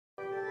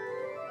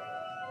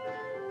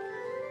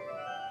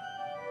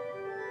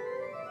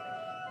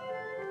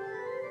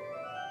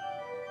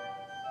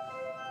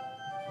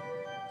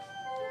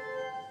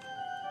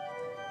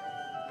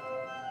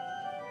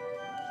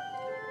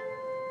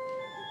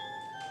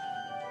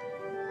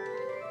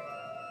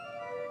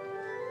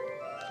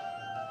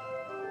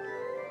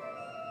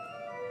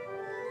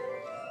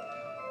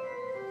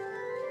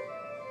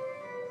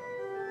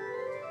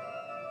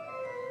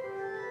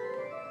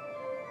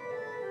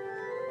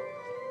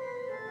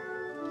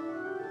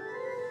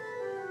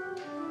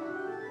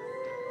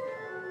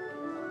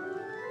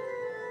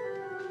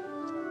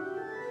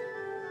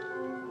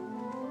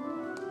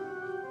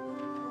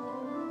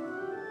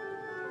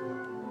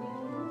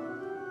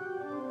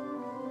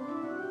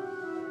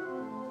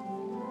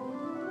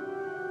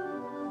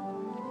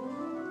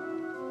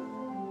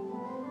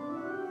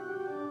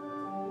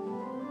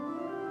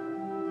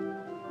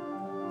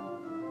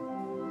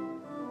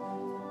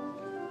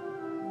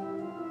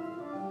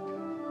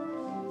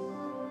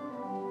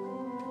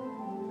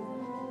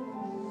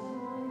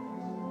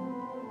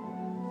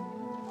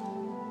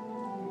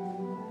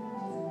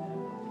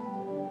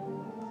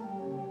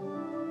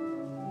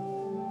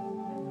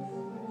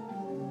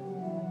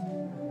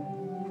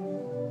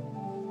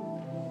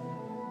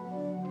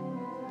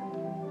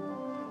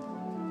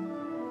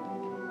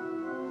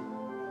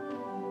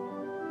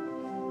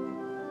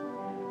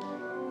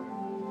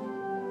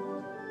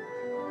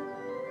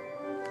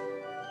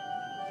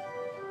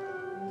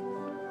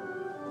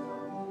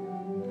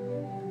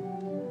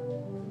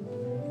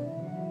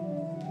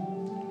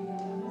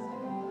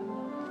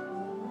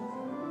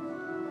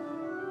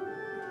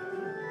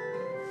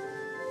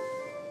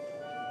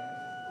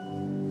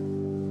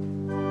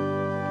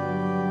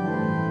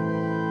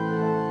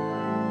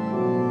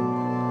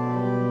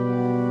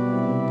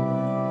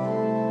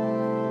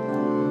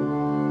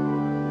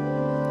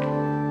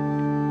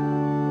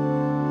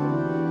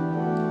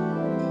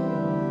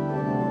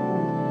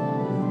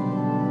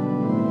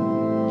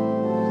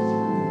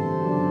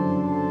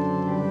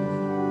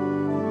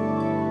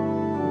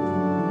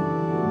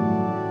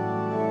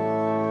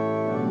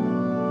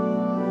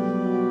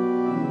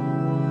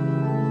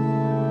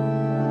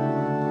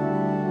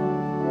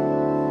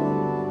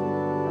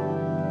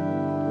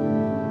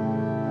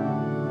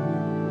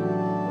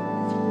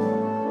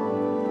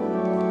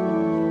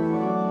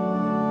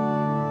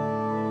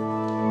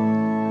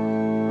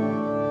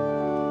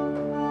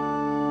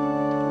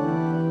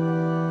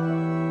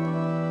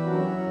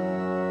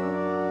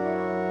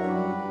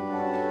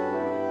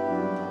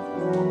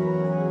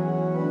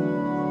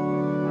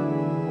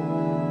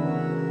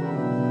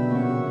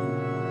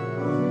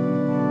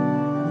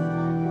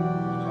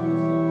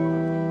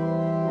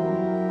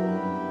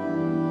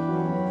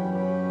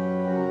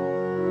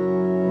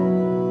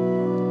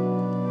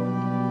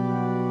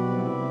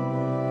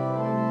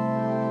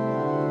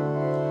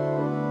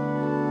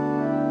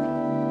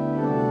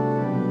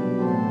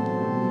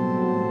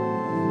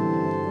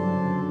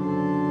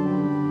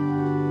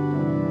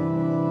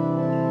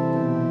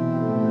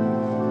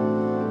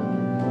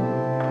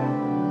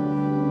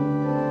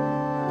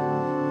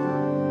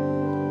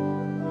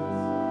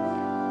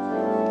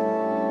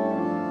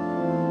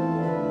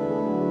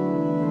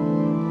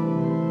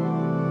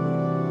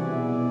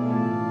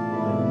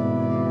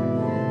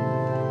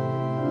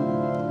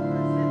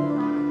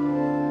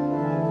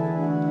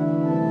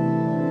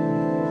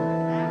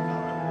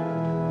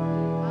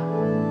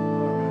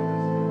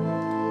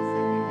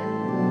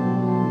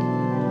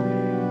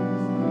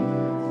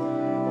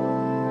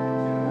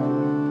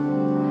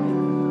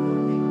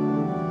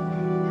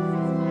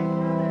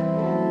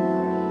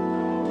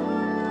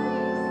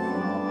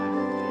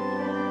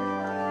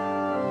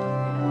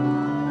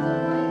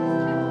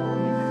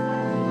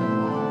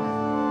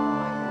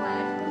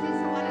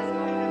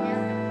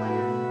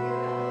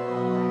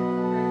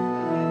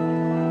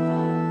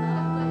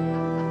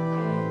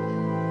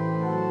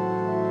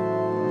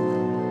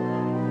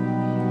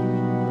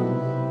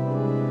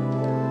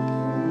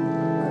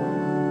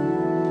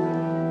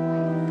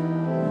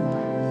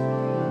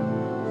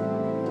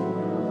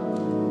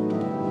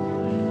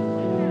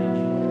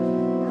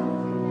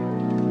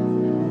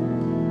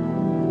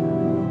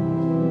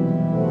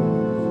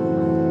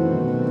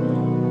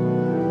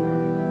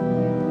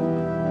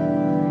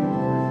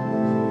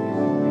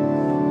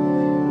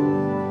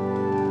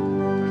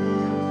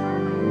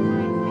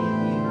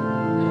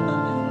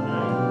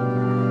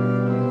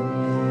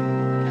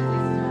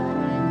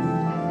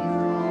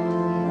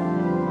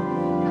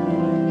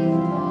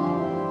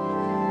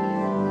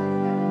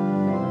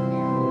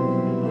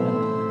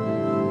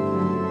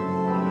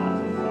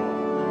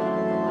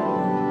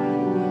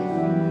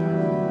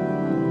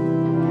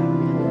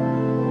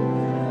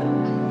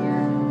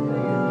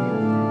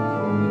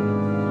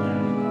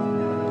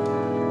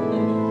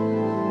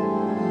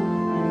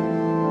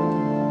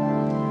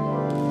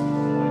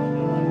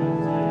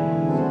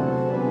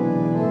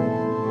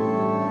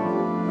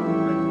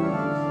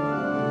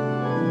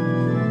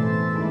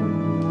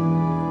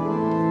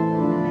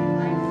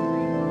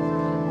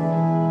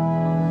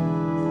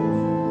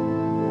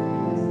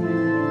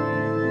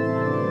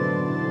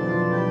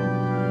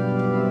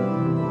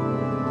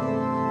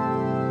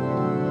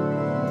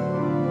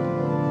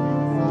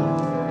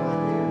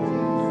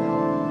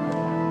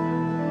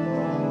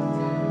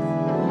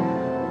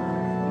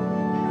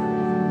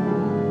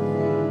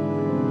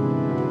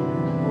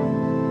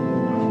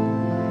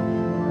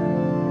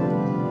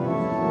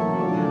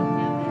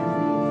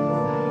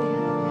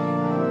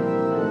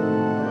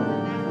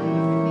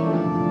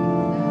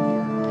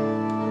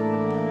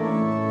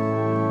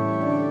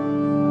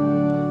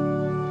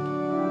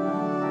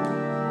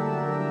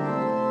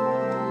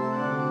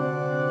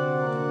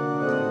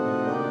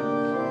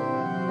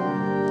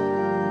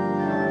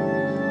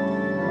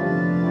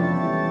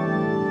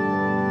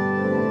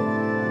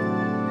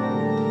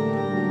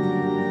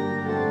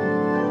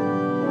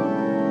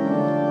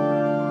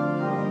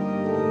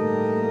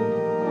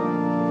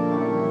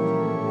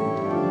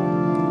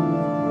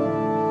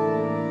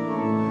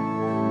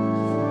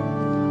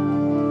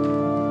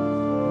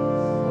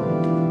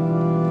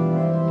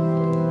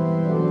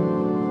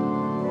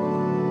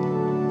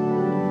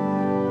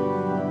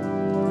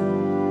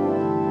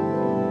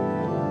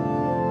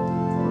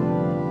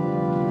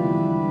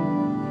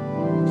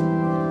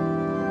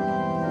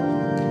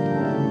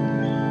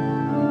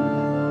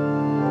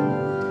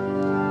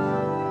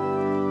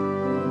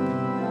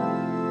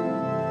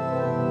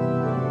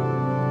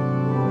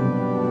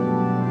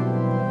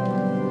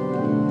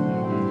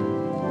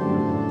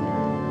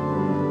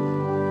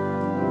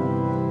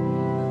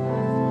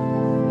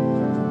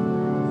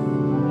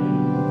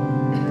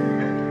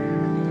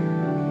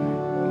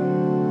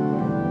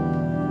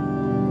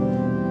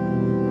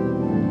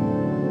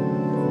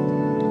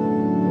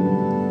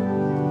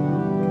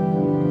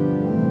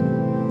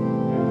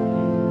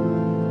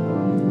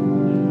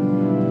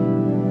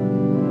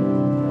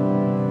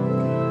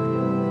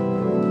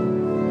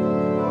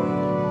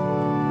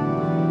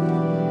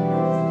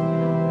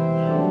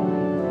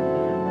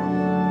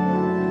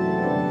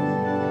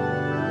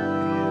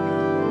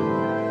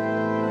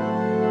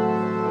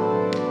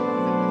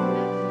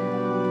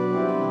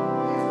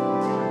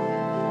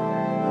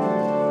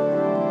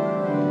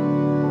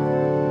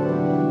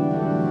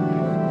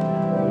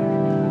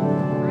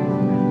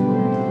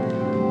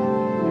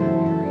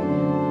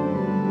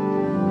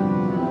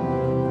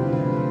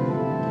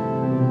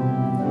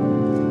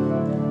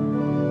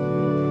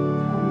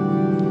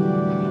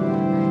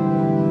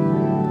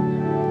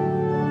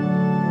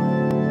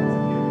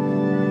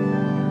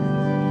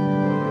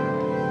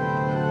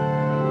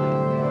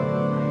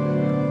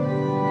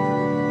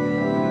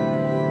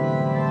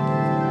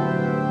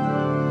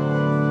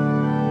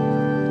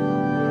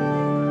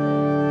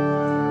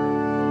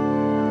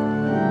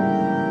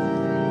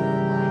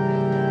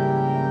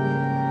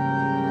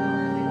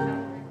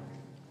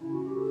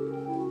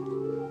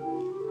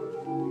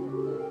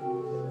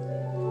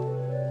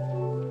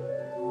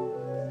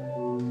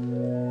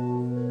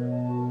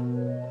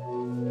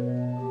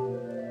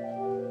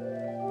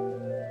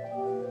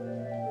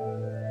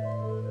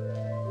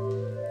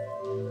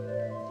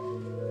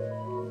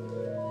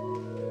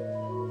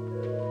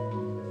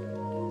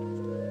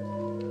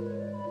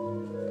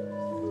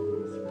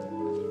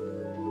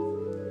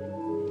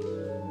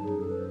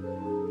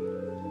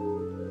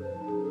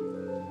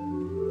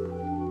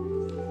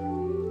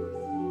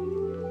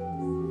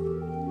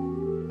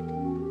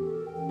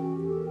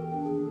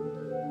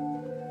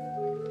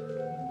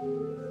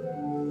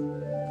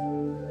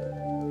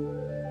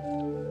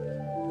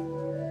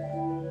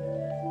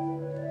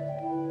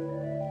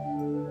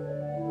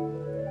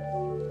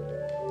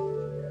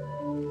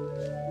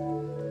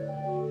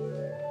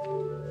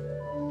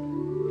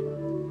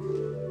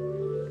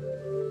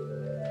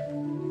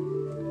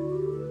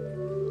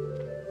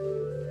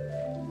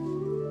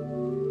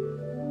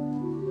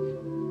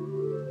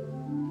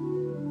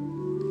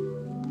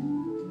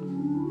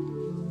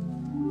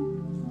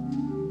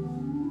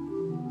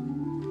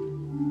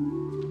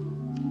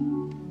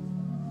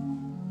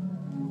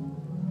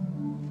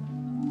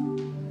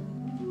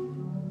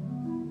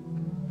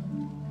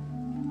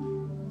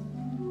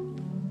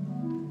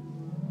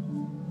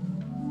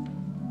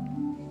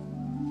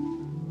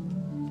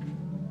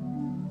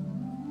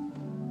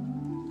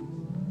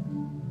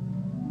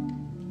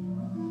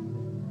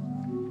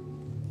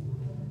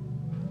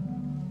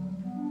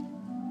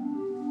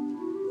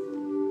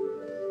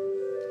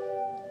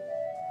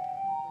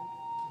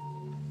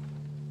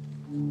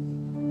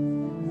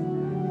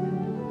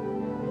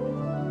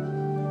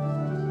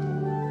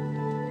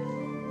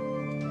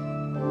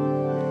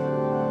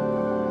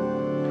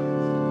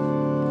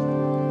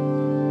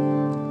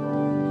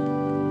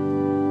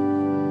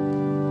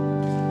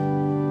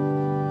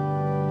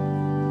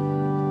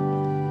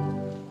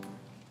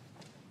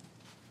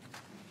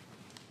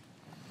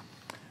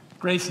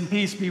Grace and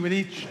peace be with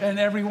each and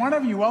every one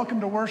of you. Welcome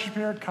to worship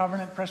here at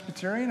Covenant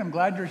Presbyterian. I'm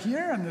glad you're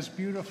here on this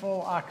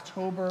beautiful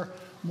October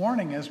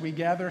morning as we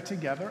gather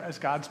together as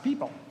God's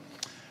people.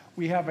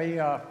 We have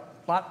a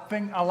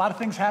lot of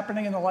things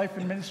happening in the life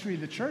and ministry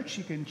of the church.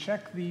 You can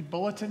check the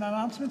bulletin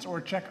announcements or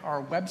check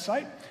our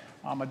website.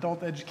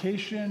 Adult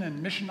education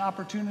and mission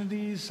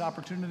opportunities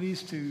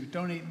to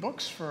donate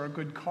books for a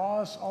good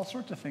cause, all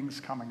sorts of things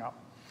coming up.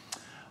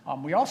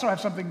 We also have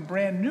something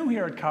brand new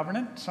here at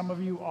Covenant. Some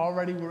of you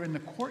already were in the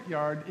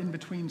courtyard in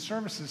between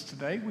services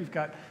today. We've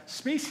got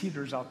space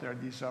heaters out there,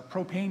 these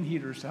propane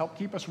heaters to help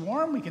keep us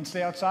warm. We can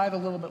stay outside a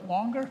little bit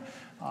longer,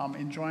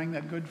 enjoying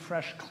that good,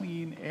 fresh,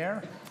 clean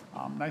air.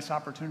 Nice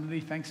opportunity.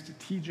 Thanks to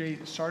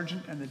TJ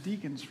Sargent and the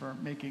deacons for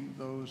making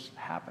those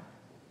happen.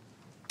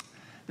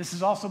 This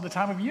is also the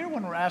time of year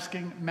when we're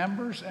asking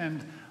members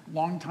and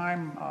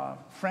longtime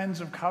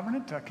friends of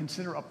Covenant to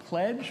consider a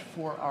pledge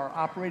for our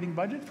operating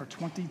budget for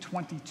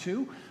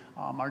 2022.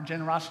 Our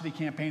generosity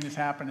campaign is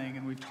happening,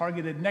 and we've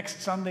targeted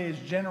next Sunday as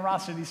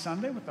Generosity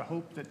Sunday with the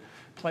hope that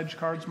pledge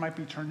cards might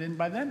be turned in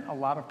by then. A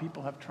lot of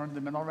people have turned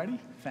them in already.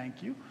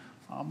 Thank you.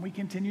 We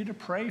continue to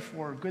pray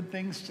for good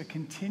things to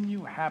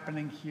continue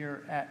happening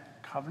here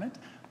at Covenant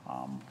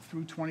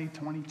through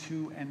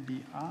 2022 and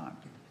beyond.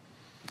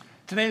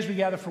 Today, as we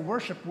gather for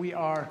worship, we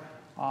are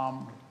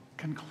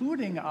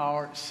concluding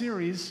our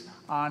series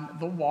on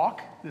The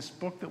Walk, this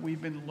book that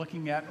we've been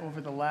looking at over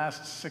the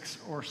last 6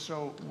 or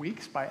so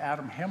weeks by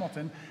Adam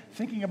Hamilton,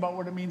 thinking about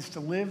what it means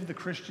to live the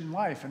Christian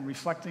life and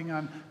reflecting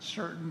on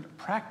certain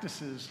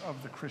practices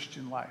of the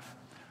Christian life.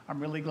 I'm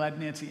really glad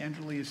Nancy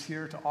Enderle is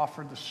here to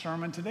offer the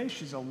sermon today.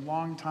 She's a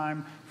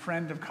longtime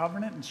friend of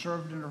Covenant and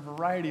served in a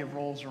variety of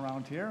roles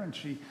around here, and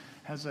she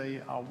has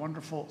a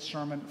wonderful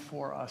sermon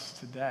for us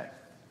today.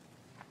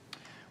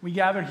 We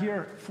gather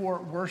here for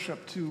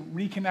worship to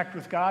reconnect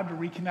with God, to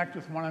reconnect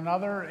with one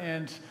another,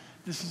 and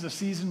this is a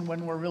season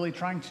when we're really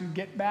trying to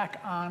get back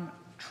on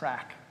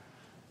track.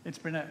 It's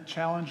been a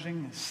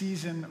challenging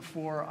season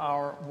for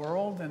our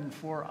world and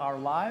for our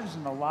lives,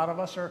 and a lot of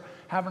us are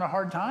having a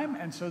hard time,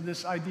 and so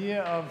this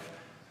idea of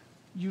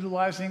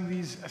utilizing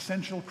these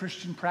essential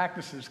Christian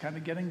practices, kind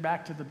of getting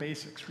back to the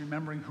basics,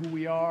 remembering who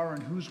we are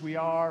and whose we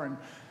are and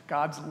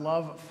God's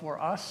love for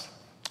us,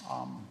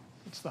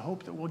 it's the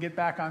hope that we'll get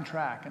back on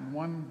track and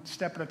one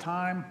step at a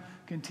time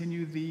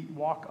continue the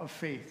walk of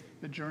faith,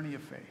 the journey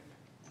of faith.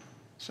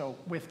 So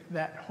with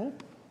that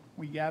hope,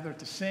 we gather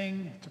to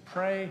sing, to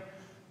pray,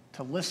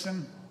 to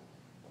listen,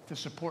 to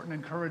support and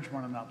encourage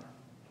one another.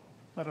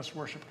 Let us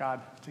worship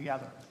God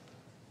together.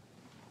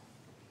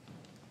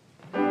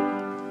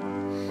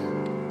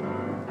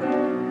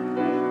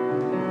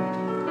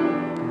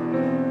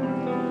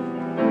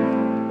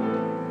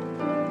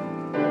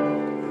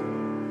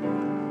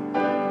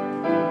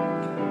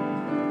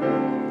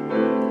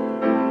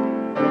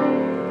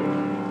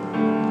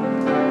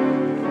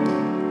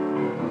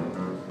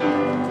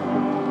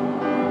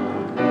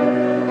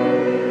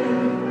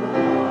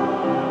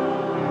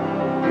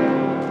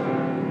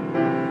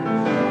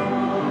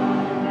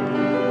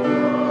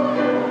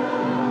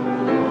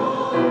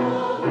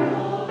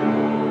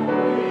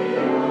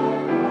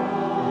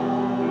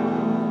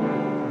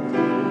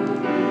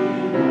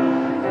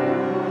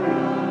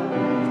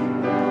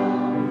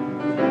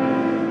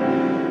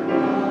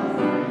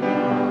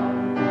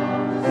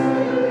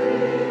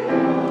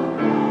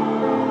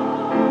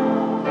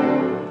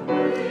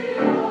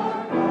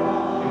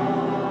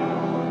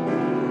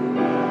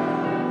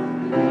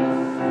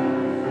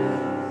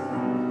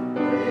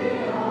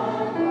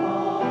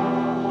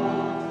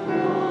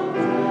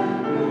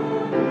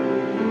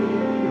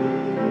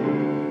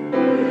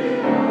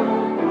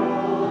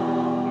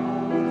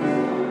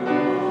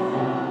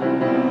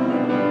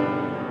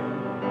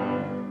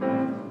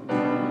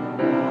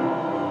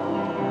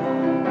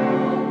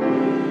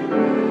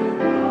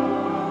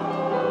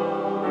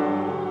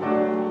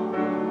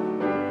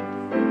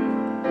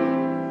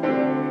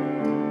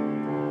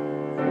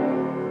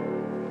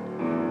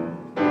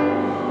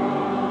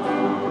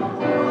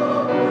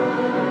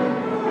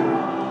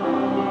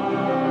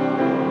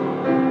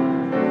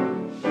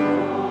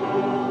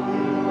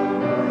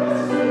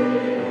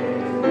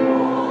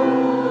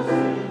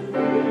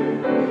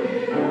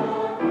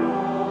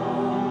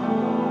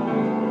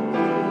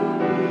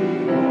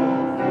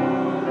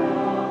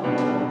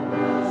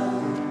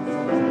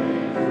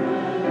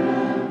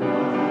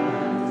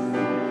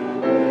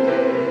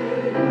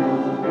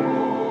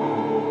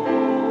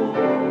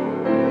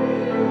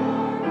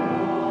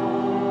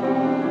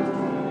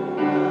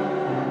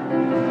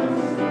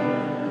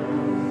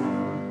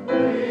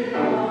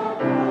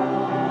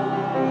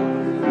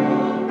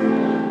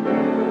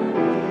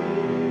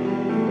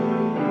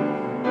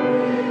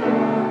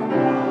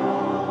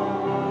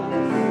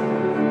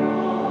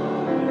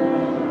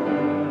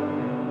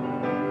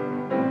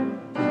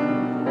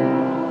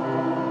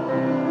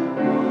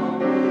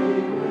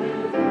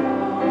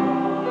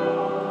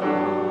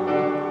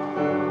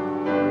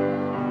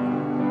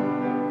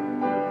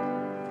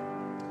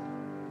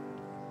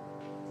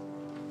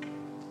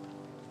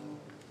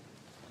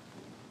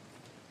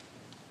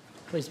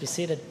 Please be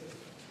seated.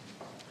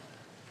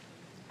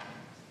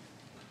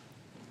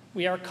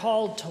 We are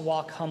called to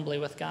walk humbly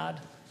with God.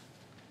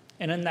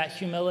 And in that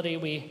humility,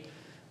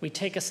 we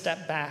take a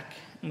step back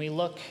and we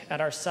look at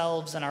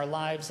ourselves and our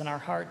lives and our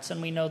hearts,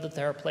 and we know that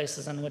there are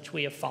places in which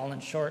we have fallen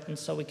short, and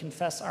so we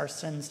confess our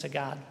sins to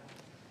God.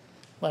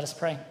 Let us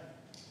pray.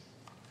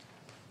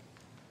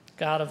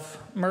 God of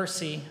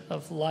mercy,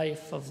 of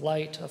life, of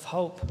light, of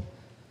hope,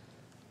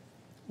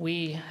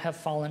 we have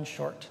fallen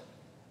short.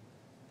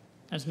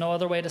 There's no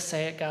other way to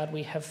say it, God.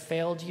 We have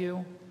failed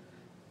you.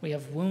 We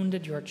have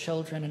wounded your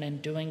children, and in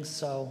doing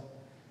so,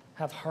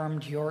 have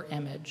harmed your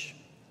image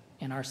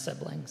in our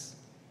siblings.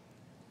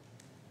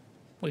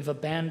 We've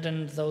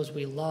abandoned those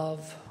we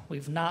love.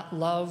 We've not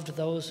loved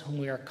those whom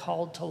we are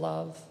called to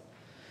love.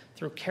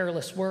 Through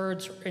careless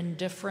words or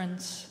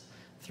indifference,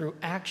 through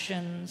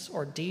actions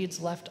or deeds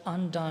left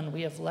undone,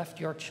 we have left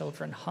your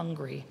children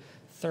hungry,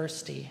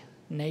 thirsty,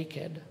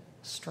 naked,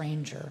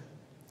 stranger,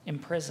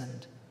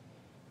 imprisoned.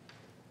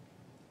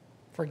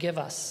 Forgive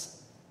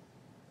us.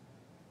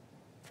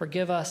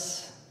 Forgive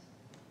us.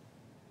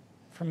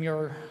 From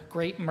your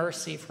great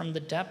mercy, from the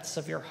depths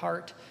of your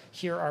heart,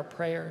 hear our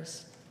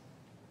prayers.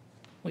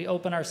 We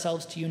open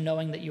ourselves to you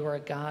knowing that you are a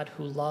God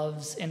who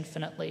loves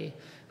infinitely,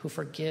 who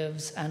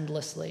forgives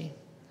endlessly,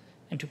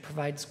 and who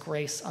provides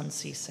grace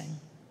unceasing.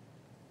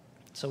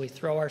 So we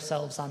throw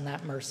ourselves on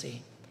that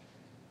mercy,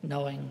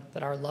 knowing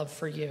that our love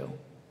for you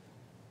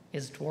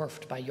is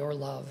dwarfed by your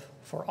love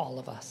for all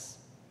of us.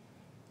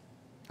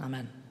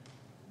 Amen.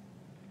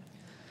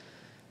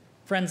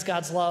 Friends,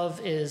 God's love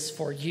is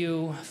for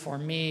you, for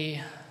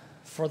me,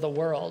 for the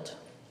world.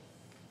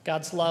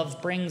 God's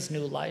love brings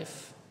new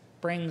life,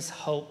 brings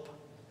hope,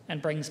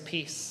 and brings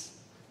peace.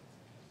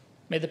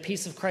 May the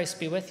peace of Christ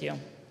be with you.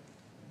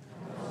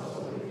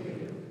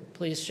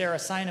 Please share a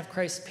sign of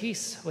Christ's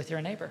peace with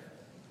your neighbor.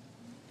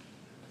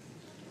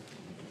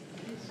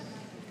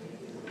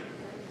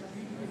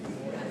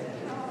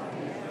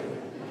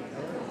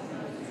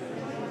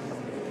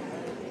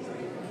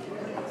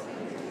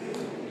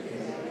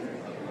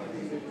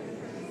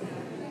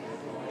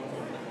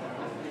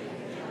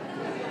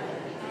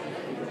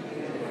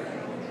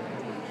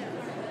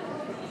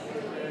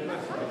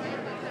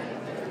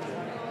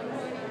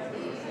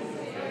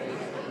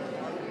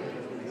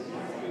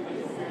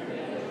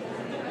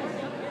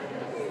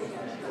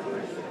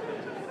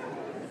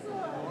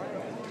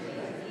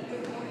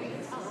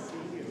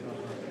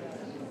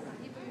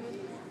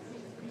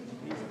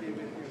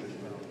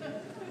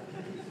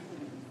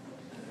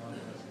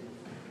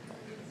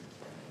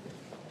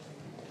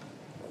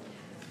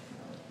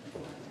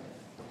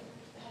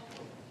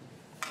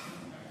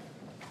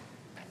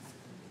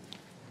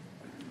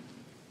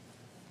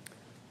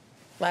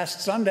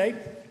 Last Sunday,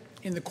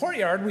 in the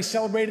courtyard, we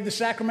celebrated the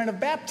sacrament of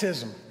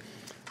baptism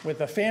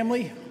with a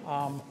family.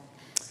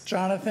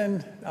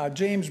 Jonathan,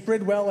 James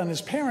Bridwell, and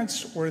his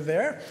parents were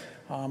there.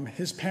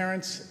 His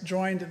parents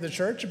joined the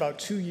church about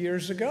 2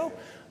 years ago.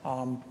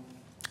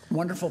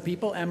 Wonderful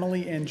people,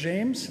 Emily and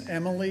James.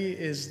 Emily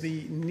is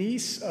the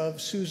niece of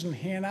Susan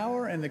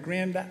Hanauer and the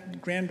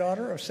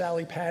granddaughter of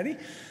Sally Patty.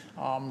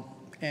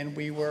 And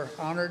we were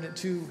honored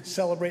to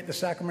celebrate the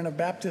sacrament of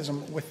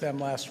baptism with them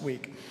last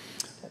week.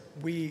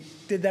 We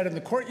did that in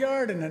the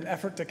courtyard in an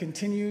effort to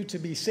continue to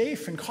be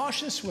safe and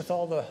cautious with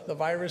all the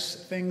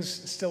virus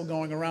things still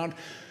going around.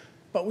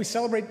 But we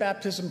celebrate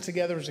baptism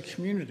together as a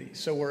community.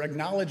 So we're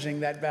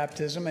acknowledging that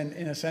baptism and,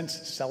 in a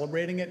sense,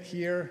 celebrating it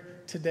here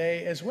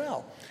today as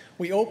well.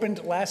 We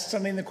opened last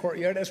Sunday in the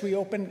courtyard, as we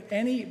open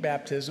any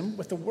baptism,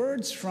 with the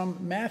words from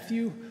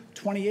Matthew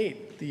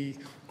 28, the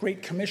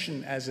Great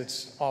Commission, as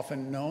it's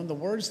often known, the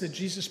words that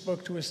Jesus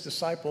spoke to his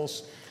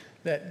disciples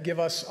that give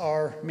us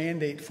our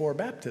mandate for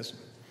baptism.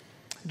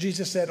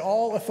 Jesus said,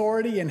 "All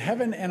authority in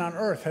heaven and on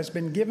earth has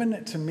been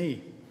given to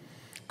me.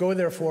 Go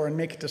therefore and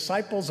make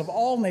disciples of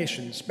all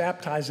nations,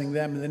 baptizing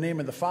them in the name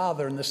of the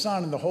Father and the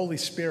Son and the Holy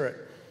Spirit,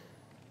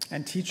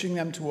 and teaching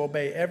them to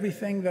obey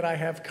everything that I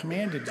have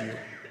commanded you.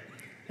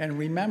 And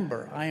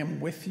remember, I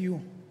am with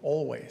you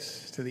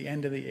always to the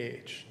end of the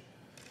age."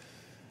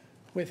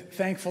 With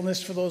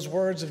thankfulness for those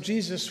words of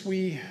Jesus,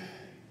 we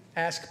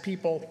ask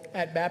people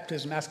at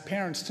baptism, ask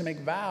parents to make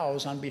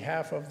vows on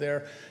behalf of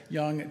their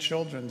young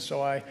children.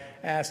 So I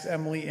asked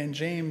Emily and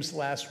James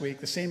last week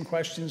the same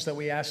questions that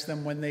we asked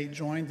them when they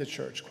joined the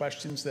church,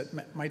 questions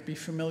that might be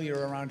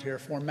familiar around here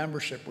for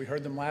membership. We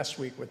heard them last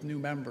week with new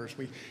members.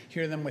 We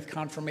hear them with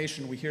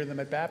confirmation. We hear them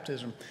at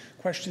baptism.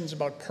 Questions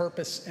about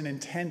purpose and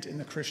intent in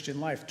the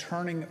Christian life,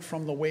 turning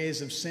from the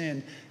ways of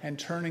sin and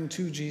turning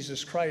to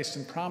Jesus Christ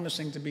and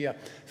promising to be a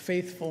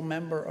faithful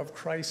member of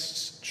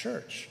Christ's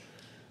church.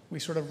 We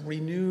sort of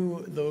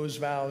renew those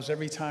vows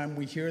every time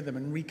we hear them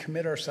and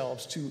recommit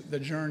ourselves to the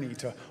journey,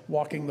 to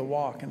walking the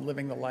walk and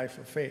living the life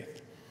of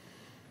faith.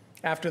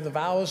 After the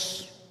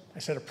vows, I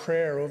said a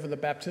prayer over the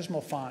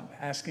baptismal font,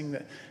 asking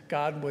that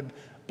God would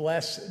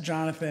bless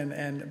Jonathan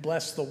and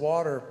bless the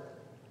water,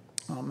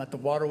 that the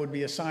water would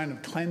be a sign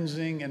of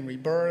cleansing and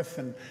rebirth,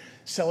 and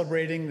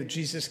celebrating that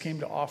Jesus came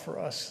to offer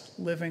us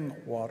living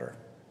water.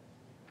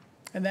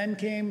 And then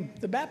came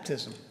the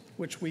baptism,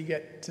 which we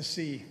get to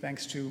see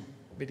thanks to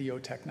video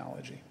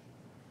technology.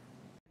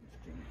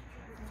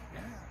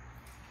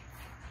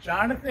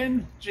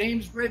 Jonathan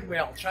James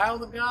Bridwell,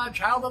 child of God,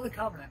 child of the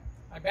covenant.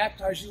 I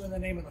baptize you in the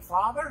name of the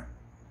Father,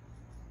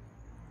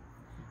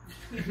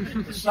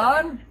 the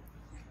Son,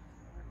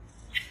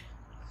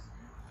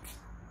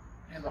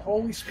 and the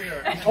Holy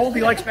Spirit. I'm told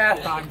he likes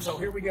bath time, so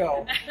here we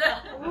go.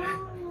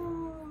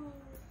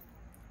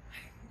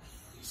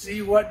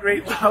 See what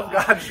great love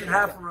God should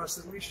have for us,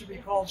 that we should be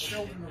called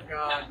children of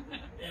God.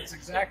 That's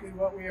exactly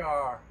what we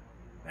are.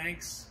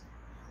 Thanks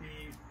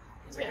be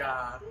to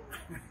God.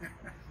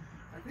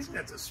 I think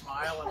that's a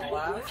smile and a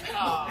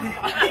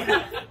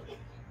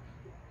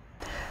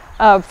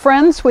laugh.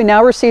 Friends, we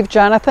now receive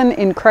Jonathan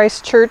in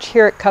Christ Church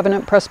here at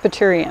Covenant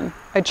Presbyterian.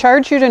 I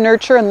charge you to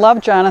nurture and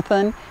love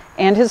Jonathan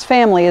and his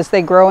family as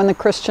they grow in the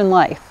Christian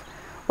life.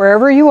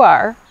 Wherever you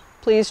are,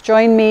 please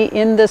join me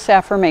in this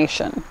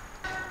affirmation.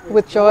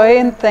 With joy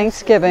and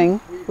thanksgiving,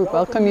 we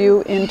welcome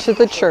you into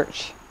the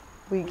church.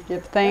 We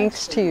give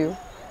thanks to you,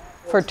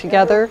 for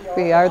together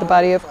we are the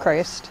body of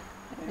Christ,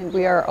 and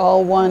we are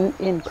all one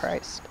in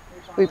Christ.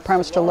 We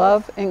promise to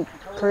love,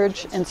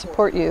 encourage, and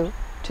support you,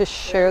 to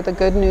share the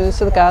good news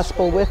of the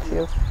gospel with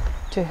you,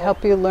 to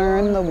help you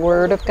learn the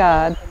Word of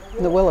God,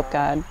 the will of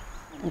God,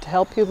 and to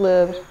help you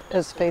live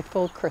as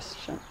faithful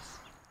Christians.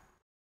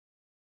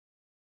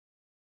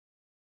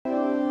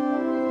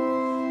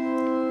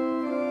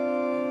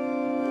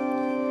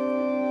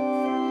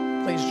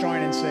 Please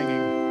join in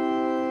singing.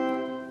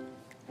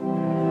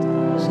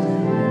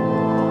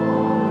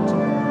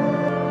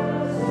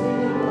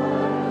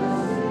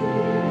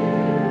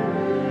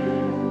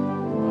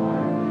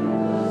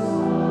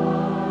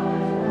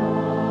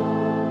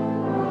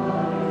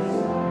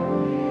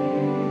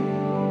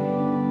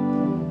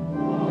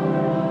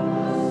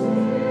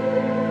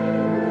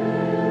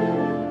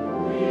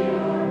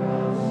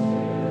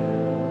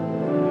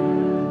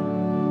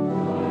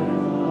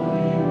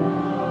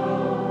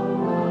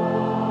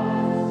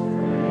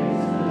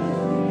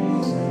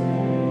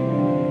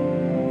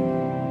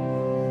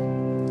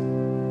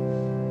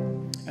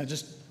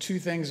 Just two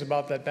things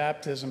about that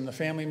baptism. The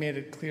family made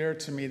it clear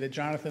to me that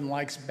Jonathan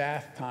likes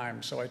bath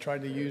time, so I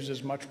tried to use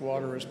as much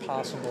water as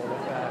possible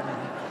with that,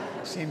 and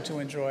he seemed to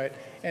enjoy it.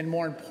 And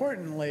more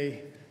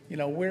importantly, you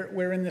know,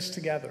 we're in this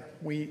together.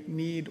 We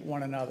need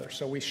one another.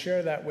 So we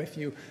share that with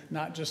you,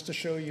 not just to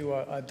show you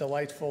a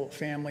delightful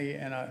family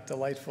and a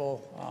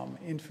delightful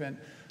infant,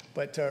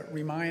 but to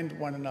remind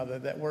one another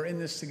that we're in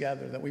this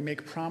together, that we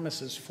make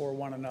promises for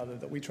one another,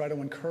 that we try to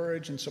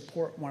encourage and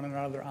support one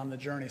another on the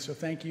journey. So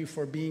thank you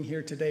for being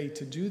here today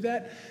to do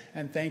that,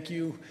 and thank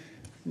you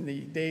in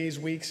the days,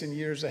 weeks, and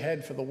years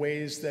ahead for the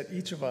ways that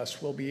each of us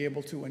will be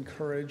able to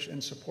encourage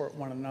and support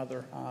one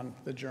another on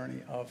the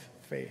journey of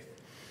faith.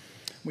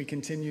 We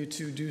continue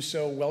to do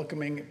so,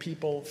 welcoming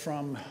people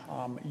from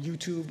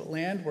YouTube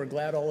land. We're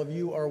glad all of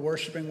you are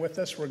worshiping with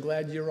us. We're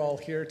glad you're all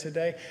here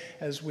today.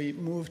 As we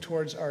move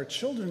towards our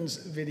children's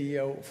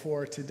video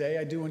for today,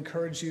 I do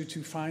encourage you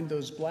to find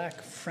those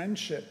black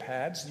friendship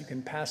pads. You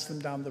can pass them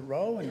down the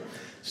row and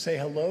say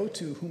hello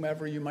to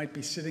whomever you might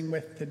be sitting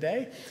with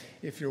today.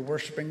 If you're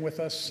worshiping with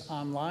us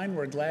online,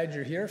 we're glad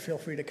you're here. Feel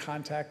free to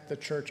contact the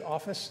church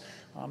office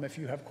if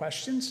you have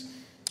questions.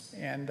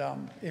 And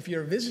if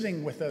you're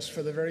visiting with us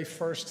for the very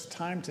first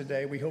time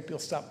today, we hope you'll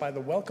stop by the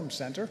Welcome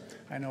Center.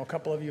 I know a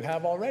couple of you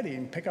have already,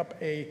 and pick up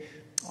a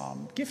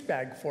gift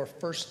bag for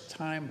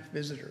first-time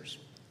visitors.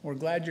 We're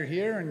glad you're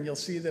here, and you'll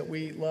see that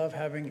we love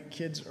having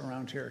kids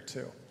around here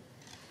too.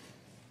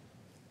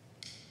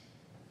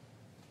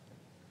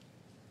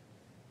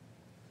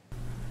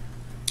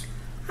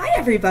 Hi,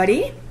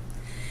 everybody.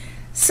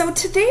 So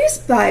today's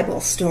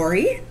Bible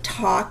story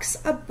talks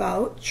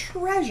about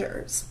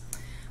treasures.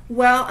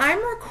 Well, I'm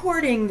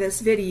recording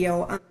this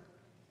video on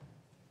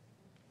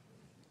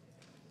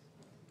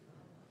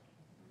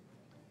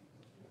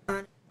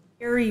a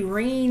very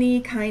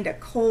rainy, kind of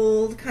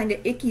cold, kind of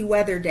icky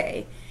weather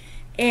day.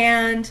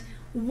 And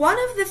one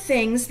of the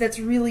things that's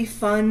really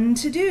fun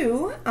to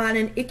do on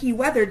an icky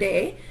weather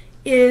day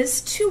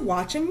is to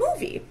watch a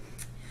movie.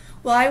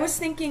 Well, I was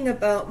thinking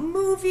about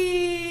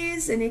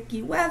movies and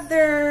icky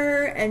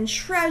weather and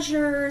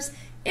treasures,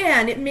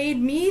 and it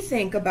made me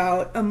think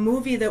about a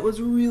movie that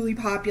was really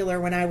popular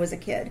when I was a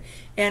kid.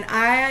 And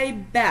I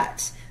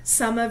bet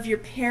some of your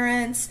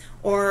parents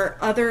or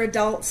other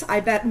adults, I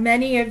bet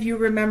many of you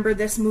remember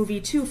this movie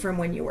too from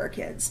when you were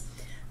kids.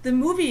 The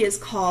movie is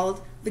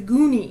called The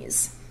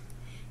Goonies.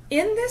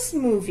 In this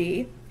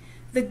movie,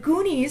 the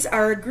Goonies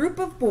are a group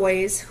of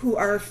boys who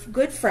are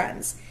good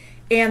friends,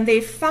 and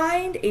they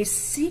find a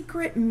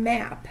secret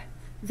map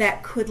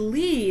that could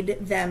lead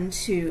them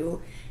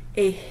to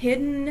a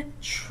hidden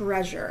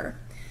treasure.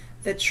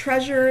 The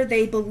treasure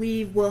they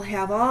believe will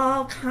have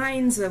all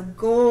kinds of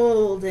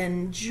gold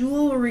and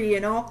jewelry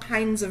and all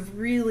kinds of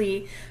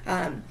really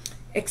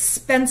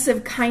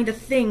expensive kind of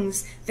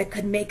things that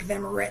could make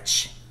them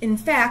rich. In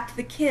fact,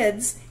 the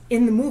kids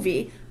in the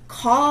movie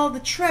call the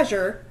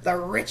treasure the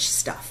rich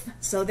stuff.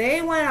 So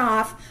they went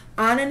off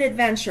on an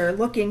adventure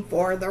looking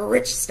for the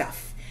rich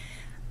stuff.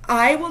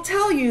 I will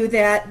tell you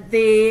that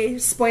they,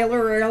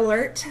 spoiler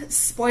alert,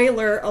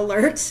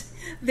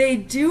 they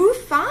do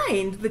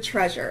find the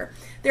treasure.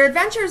 Their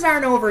adventures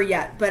aren't over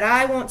yet, but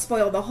I won't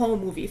spoil the whole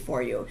movie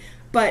for you.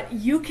 But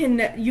you can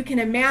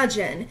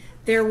imagine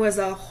there was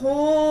a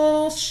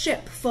whole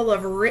ship full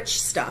of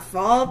rich stuff,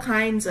 all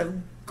kinds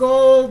of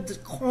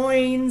gold,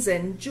 coins,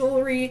 and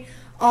jewelry,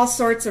 all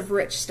sorts of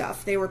rich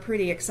stuff. They were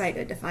pretty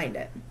excited to find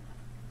it.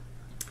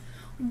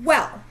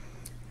 Well,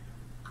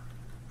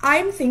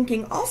 I'm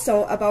thinking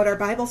also about our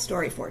Bible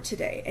story for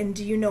today. And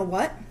do you know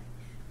what?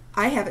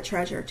 I have a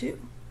treasure too.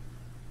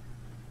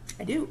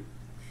 I do.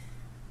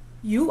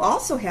 You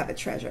also have a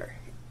treasure.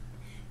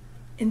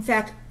 In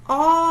fact,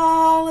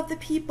 all of the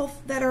people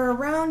that are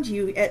around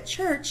you at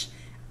church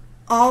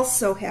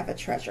also have a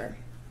treasure.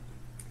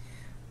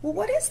 Well,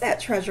 what is that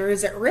treasure?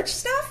 Is it rich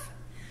stuff?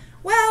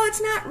 Well,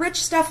 it's not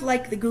rich stuff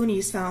like the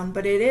Goonies found,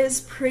 but it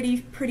is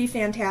pretty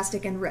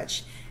fantastic and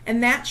rich.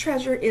 And that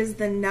treasure is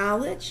the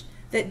knowledge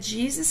that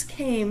Jesus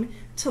came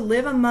to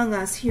live among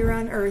us here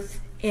on earth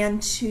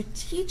and to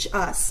teach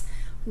us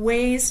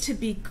ways to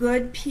be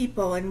good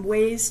people and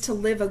ways to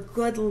live a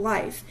good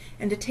life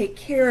and to take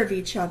care of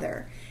each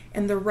other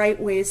and the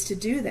right ways to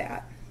do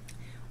that.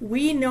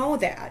 We know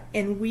that,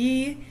 and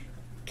we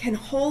can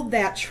hold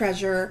that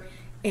treasure,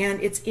 and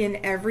it's in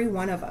every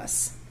one of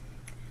us.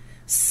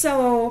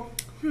 So,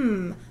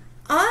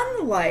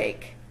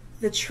 unlike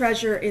the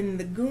treasure in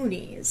the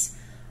Goonies,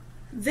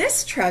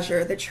 this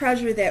treasure, the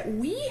treasure that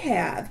we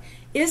have,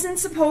 isn't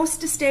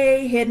supposed to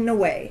stay hidden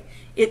away.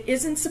 It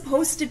isn't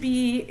supposed to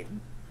be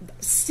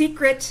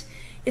secret.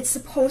 It's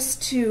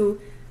supposed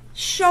to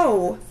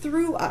show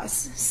through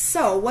us.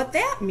 So what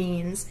that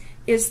means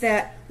is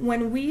that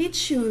when we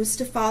choose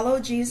to follow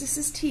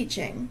Jesus'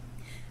 teaching,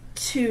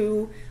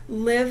 to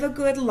live a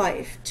good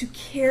life, to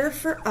care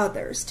for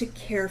others, to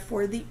care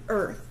for the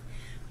earth,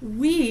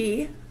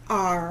 we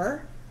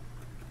are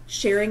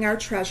sharing our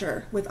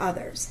treasure with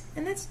others.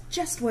 And that's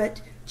just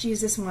what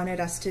Jesus wanted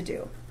us to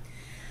do.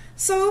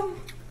 So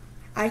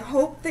I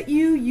hope that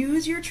you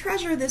use your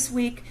treasure this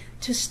week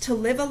to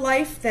live a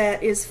life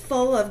that is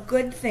full of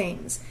good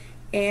things,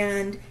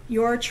 and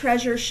your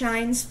treasure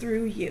shines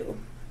through you.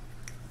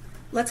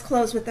 Let's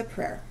close with a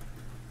prayer.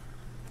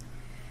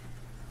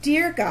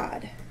 Dear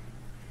God,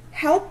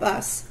 help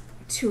us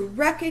to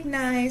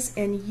recognize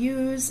and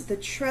use the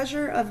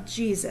treasure of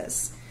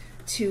Jesus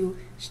to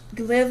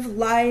live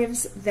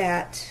lives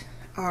that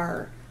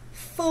are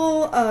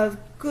full of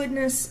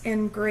goodness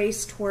and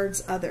grace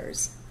towards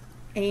others.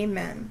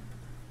 Amen.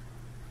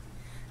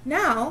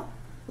 Now,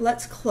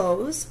 let's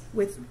close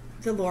with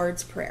the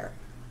Lord's Prayer.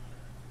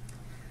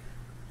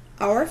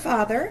 Our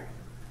Father,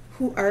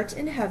 who art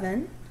in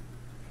heaven,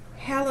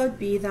 hallowed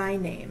be thy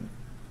name.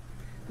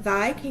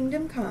 Thy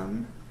kingdom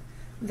come,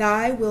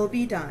 thy will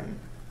be done,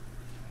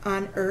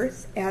 on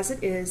earth as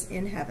it is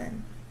in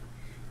heaven.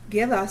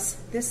 Give us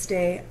this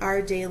day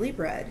our daily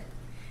bread,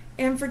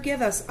 and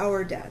forgive us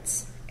our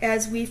debts,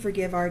 as we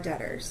forgive our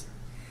debtors.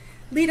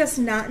 Lead us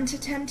not into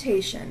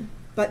temptation,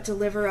 but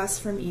deliver us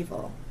from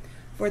evil.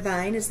 For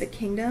thine is the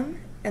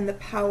kingdom, and the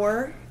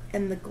power,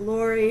 and the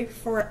glory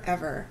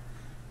forever.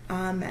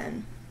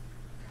 Amen.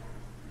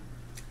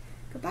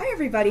 Goodbye,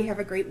 everybody. Have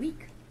a great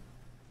week.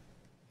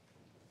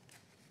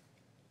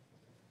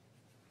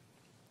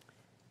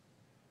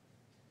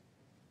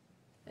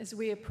 As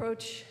we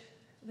approach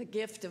the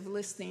gift of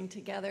listening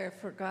together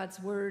for God's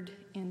word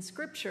in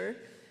Scripture,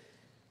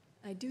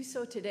 I do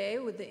so today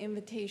with the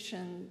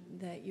invitation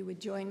that you would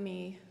join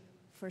me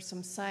for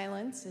some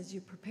silence as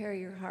you prepare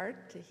your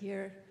heart to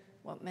hear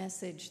what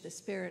message the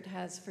Spirit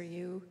has for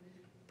you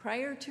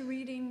prior to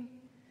reading,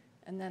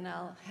 and then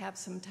I'll have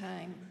some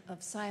time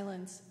of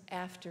silence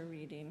after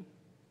reading.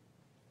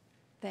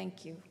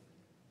 Thank you.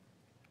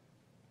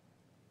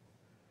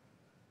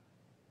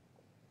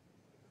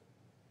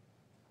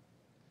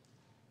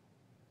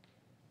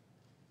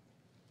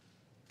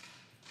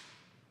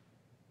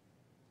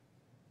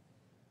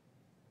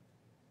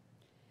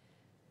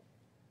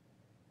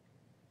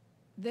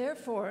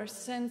 Therefore,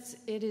 since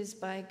it is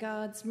by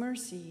God's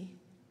mercy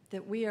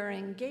that we are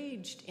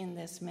engaged in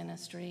this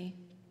ministry,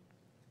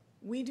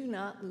 we do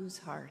not lose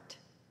heart.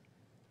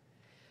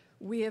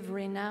 We have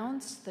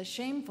renounced the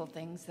shameful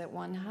things that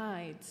one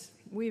hides.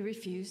 We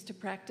refuse to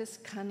practice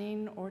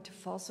cunning or to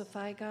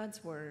falsify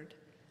God's word.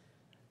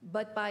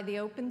 But by the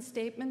open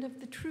statement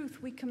of the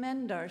truth, we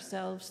commend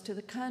ourselves to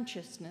the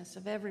consciousness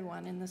of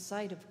everyone in the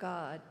sight of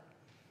God.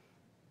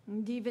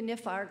 And even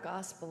if our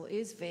gospel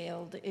is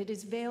veiled, it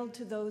is veiled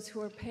to those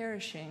who are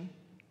perishing.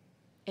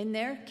 In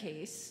their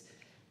case,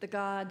 the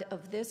God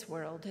of this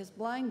world has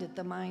blinded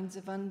the minds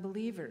of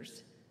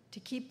unbelievers to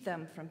keep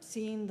them from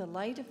seeing the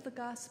light of the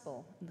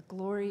gospel and the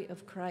glory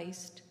of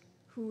Christ,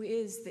 who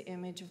is the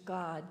image of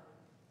God.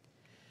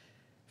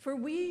 For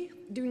we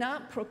do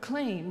not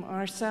proclaim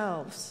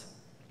ourselves.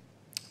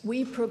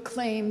 We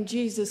proclaim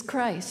Jesus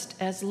Christ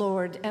as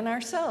Lord and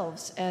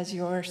ourselves as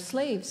your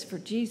slaves for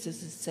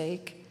Jesus'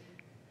 sake.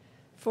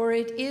 For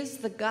it is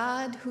the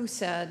God who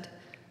said,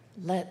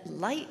 "Let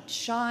light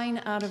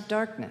shine out of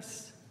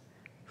darkness,"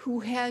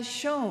 who has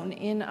shone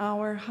in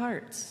our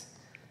hearts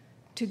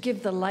to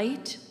give the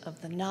light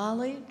of the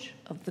knowledge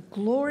of the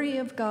glory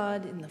of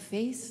God in the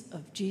face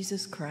of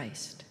Jesus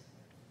Christ.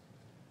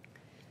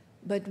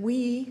 But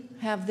we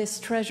have this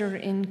treasure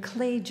in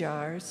clay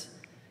jars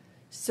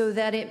so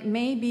that it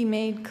may be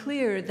made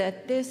clear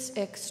that this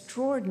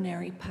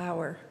extraordinary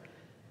power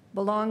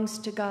belongs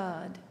to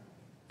God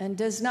and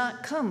does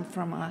not come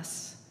from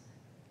us.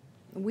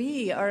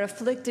 We are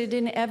afflicted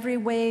in every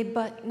way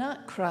but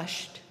not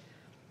crushed,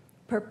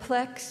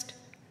 perplexed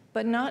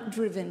but not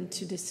driven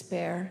to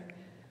despair,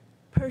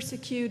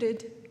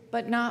 persecuted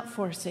but not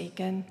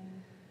forsaken,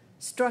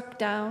 struck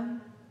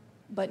down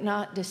but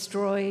not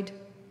destroyed,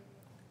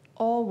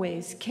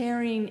 always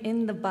carrying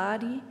in the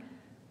body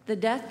the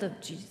death of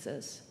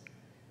Jesus,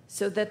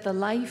 so that the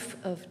life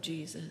of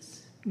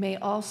Jesus may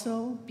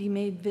also be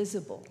made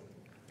visible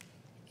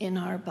in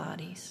our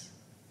bodies.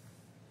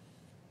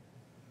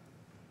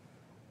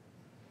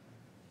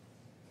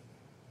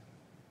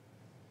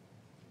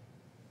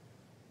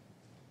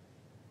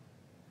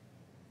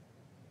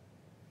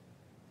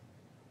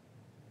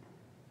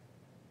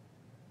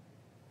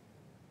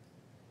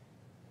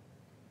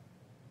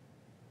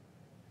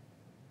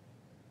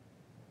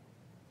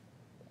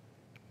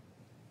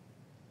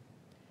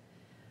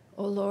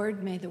 O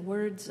Lord, may the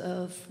words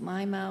of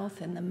my mouth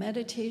and the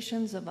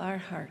meditations of our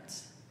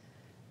hearts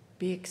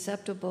be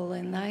acceptable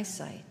in thy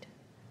sight,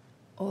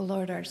 O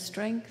Lord, our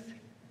strength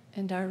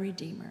and our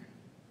Redeemer.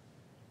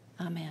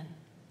 Amen.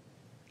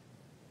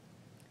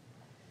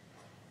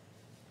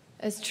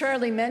 As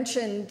Charlie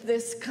mentioned,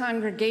 this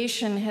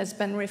congregation has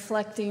been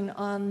reflecting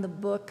on the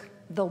book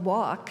The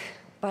Walk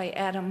by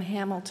Adam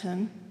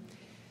Hamilton.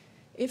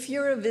 If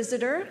you're a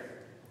visitor,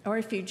 or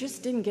if you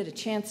just didn't get a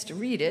chance to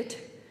read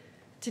it,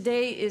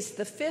 today is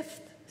the 5th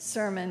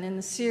sermon in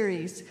the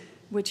series,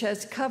 which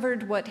has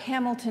covered what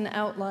Hamilton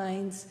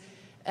outlines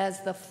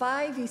as the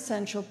 5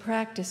 essential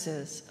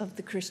practices of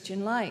the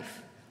Christian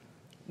life: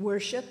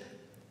 worship,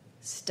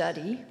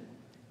 study,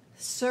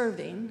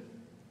 serving,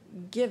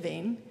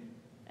 giving,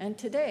 and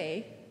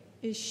today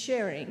is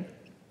sharing.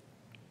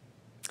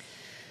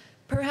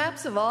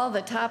 Perhaps of all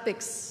the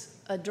topics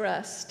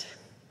addressed,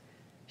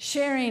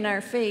 sharing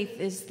our faith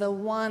is the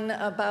one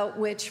about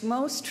which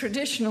most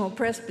traditional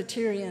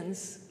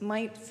Presbyterians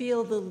might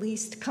feel the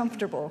least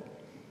comfortable.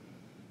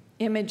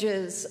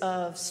 Images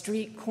of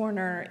street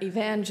corner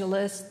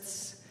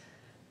evangelists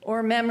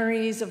or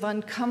memories of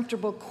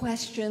uncomfortable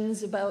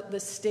questions about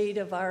the state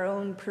of our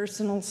own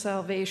personal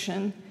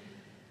salvation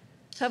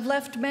have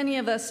left many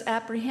of us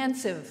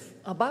apprehensive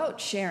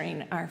about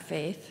sharing our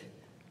faith.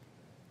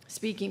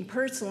 Speaking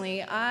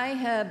personally, I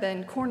have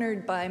been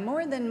cornered by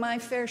more than my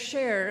fair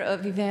share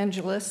of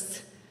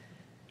evangelists,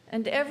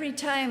 and every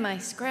time I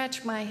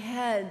scratch my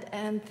head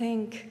and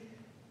think,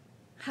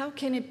 how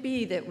can it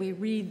be that we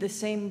read the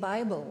same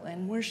Bible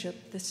and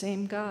worship the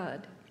same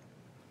God?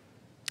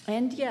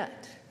 And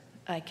yet,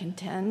 I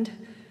contend,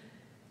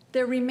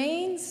 there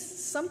remains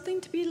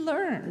something to be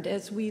learned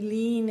as we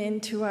lean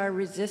into our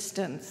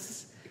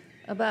resistance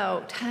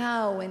about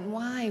how and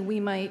why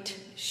we might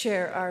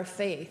share our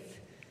faith,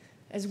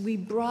 as we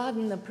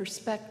broaden the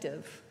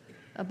perspective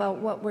about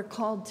what we're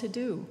called to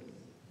do.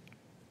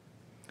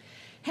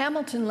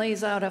 Hamilton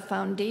lays out a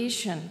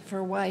foundation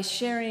for why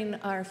sharing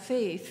our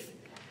faith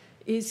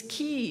is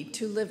key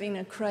to living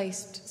a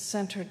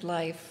Christ-centered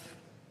life.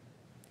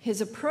 His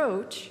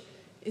approach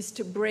is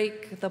to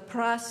break the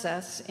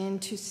process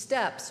into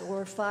steps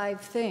or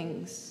 5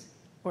 things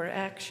or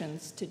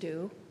actions to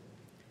do.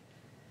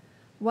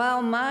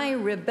 While my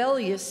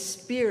rebellious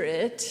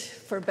spirit,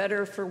 for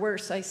better or for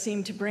worse, I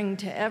seem to bring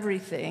to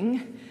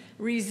everything,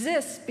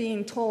 resists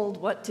being told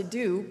what to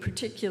do,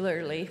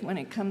 particularly when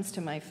it comes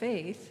to my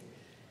faith,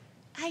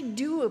 I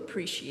do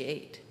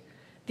appreciate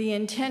the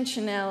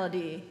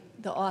intentionality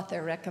the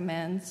author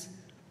recommends.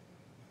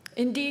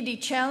 Indeed, he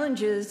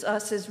challenges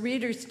us as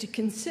readers to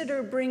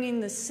consider bringing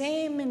the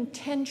same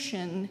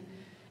intention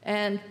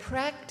and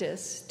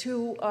practice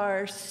to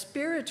our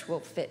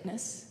spiritual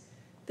fitness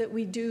that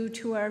we do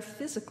to our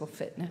physical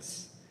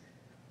fitness.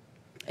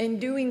 In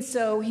doing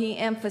so, he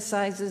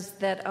emphasizes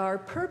that our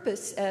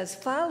purpose as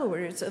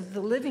followers of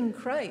the living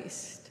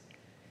Christ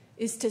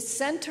is to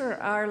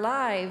center our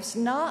lives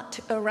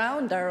not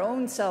around our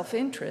own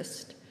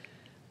self-interest,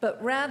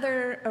 but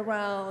rather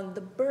around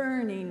the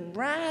burning,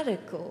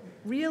 radical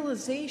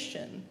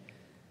realization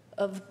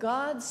of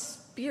God's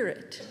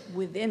Spirit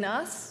within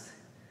us,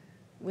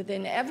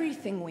 within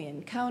everything we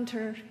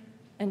encounter,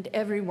 and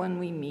everyone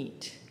we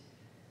meet.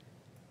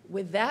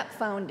 With that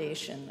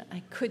foundation,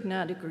 I could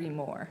not agree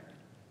more.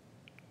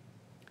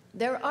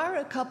 There are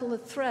a couple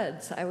of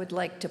threads I would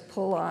like to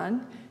pull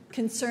on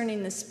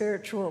concerning the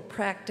spiritual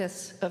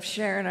practice of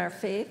sharing our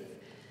faith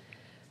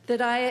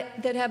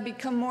that have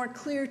become more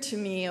clear to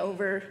me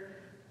over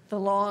the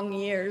long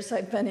years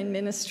I've been in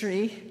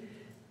ministry,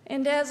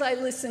 and as I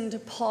listen to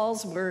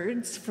Paul's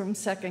words from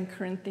 2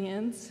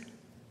 Corinthians.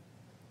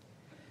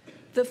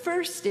 The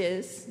first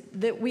is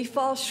that we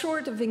fall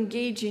short of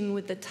engaging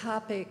with the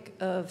topic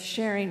of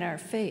sharing our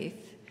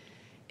faith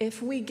if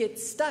we get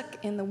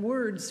stuck in the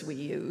words we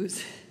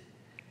use.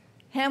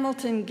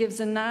 Hamilton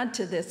gives a nod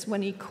to this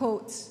when he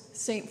quotes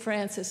St.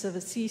 Francis of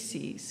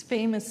Assisi's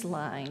famous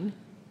line,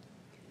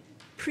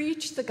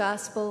 "Preach the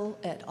gospel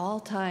at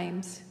all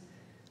times,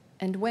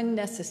 and when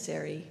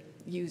necessary,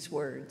 use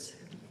words."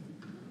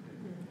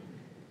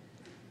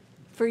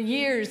 For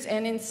years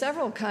and in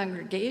several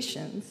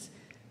congregations,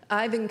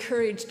 I've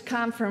encouraged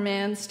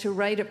confirmands to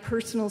write a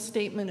personal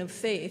statement of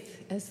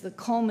faith as the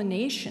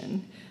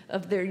culmination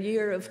of their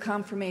year of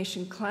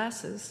confirmation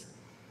classes.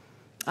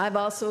 I've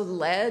also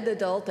led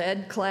adult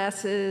ed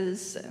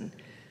classes and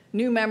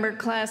new member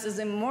classes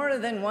in more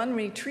than one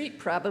retreat,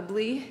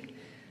 probably,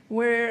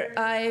 where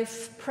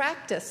I've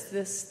practiced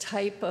this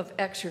type of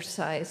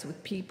exercise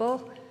with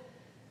people.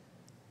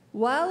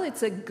 While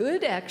it's a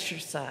good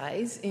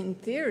exercise in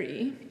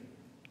theory,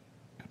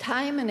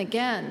 time and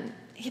again,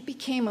 it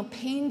became a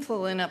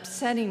painful and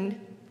upsetting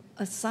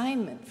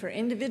assignment for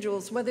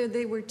individuals, whether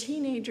they were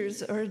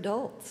teenagers or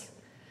adults.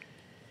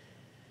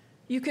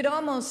 You could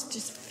almost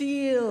just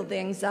feel the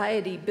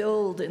anxiety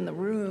build in the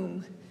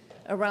room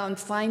around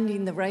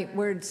finding the right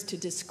words to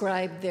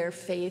describe their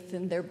faith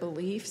and their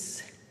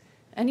beliefs,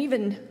 and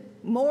even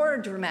more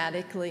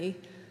dramatically,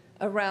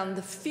 around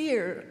the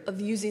fear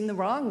of using the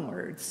wrong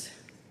words.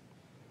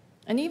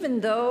 And even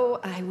though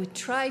I would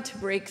try to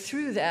break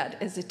through that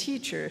as a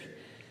teacher,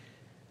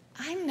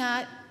 I'm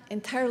not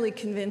entirely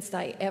convinced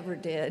I ever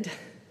did.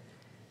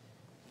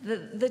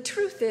 The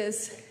truth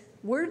is,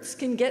 words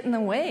can get in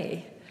the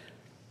way.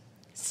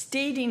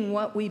 Stating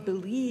what we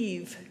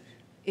believe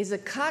is a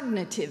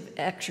cognitive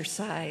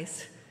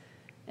exercise.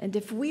 And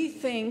if we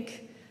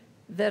think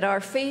that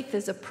our faith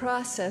is a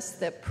process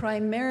that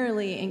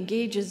primarily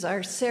engages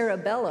our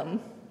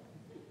cerebellum,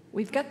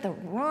 we've got the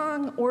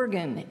wrong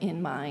organ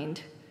in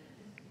mind.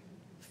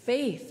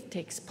 Faith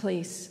takes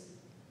place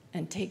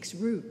and takes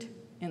root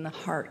in the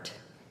heart.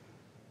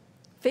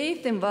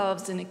 Faith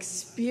involves an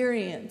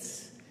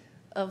experience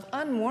of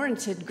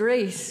unwarranted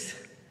grace,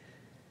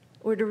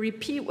 or to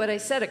repeat what I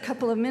said a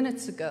couple of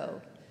minutes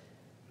ago,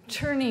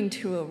 turning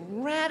to a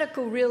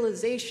radical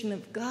realization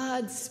of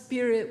God's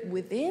Spirit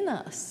within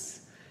us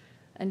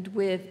and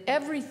with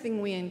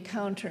everything we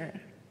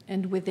encounter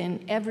and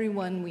within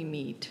everyone we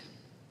meet.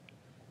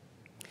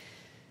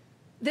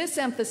 This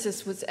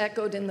emphasis was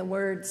echoed in the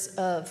words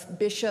of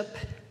Bishop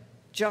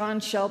John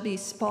Shelby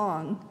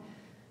Spong,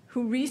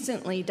 who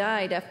recently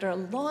died after a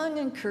long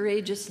and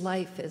courageous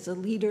life as a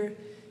leader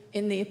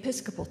in the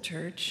Episcopal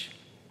Church.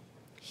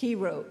 He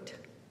wrote,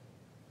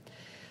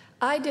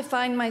 "I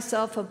define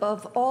myself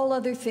above all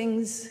other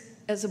things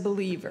as a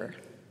believer.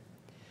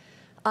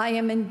 I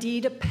am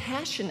indeed a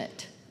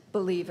passionate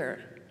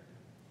believer.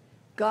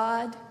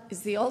 God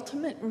is the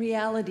ultimate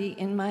reality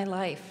in my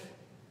life.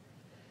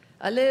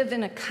 I live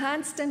in a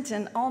constant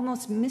and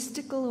almost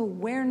mystical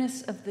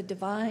awareness of the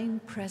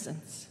divine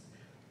presence.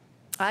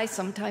 I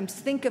sometimes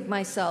think of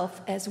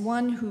myself as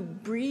one who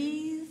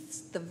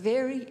breathes the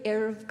very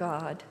air of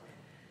God,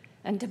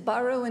 and to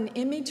borrow an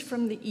image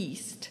from the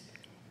East,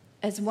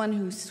 as one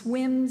who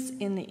swims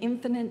in the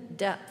infinite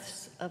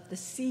depths of the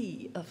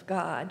sea of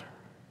God.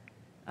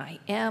 I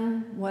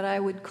am what I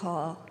would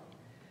call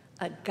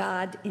a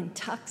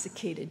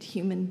God-intoxicated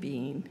human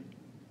being.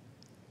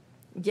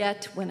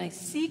 Yet when I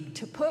seek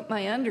to put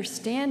my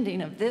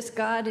understanding of this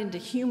God into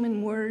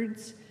human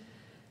words,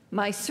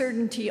 my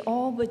certainty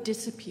all but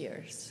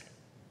disappears.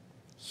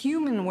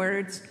 Human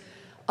words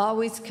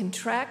always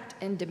contract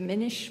and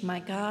diminish my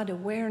God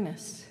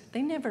awareness.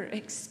 They never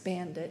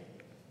expand it."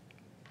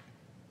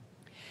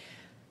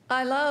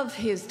 I love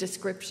his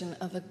description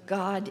of a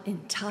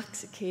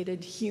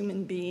God-intoxicated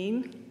human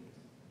being.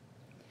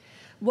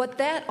 What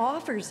that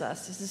offers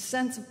us is a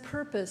sense of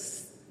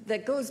purpose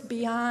that goes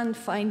beyond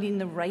finding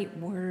the right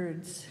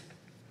words.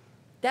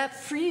 That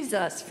frees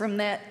us from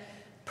that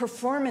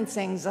performance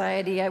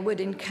anxiety I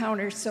would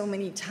encounter so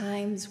many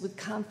times with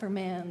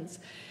confirmands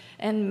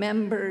and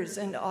members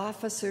and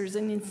officers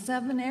and in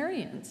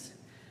seminarians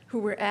who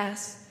were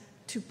asked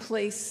to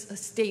place a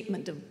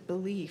statement of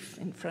belief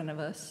in front of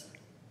us.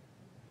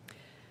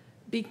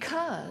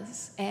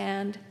 Because,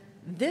 and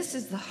this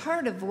is the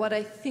heart of what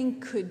I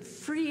think could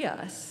free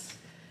us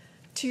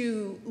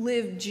to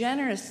live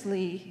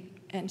generously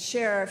and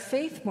share our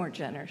faith more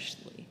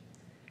generously,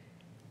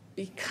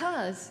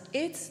 because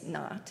it's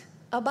not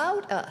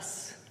about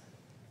us.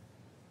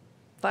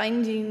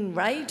 Finding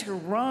right or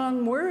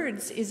wrong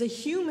words is a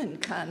human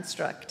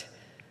construct,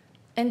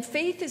 and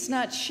faith is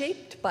not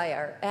shaped by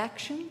our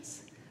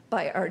actions,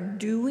 by our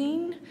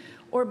doing,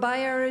 or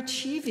by our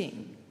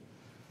achieving.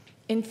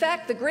 In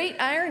fact, the great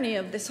irony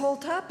of this whole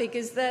topic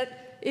is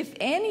that if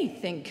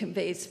anything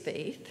conveys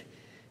faith,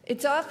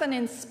 it's often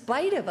in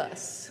spite of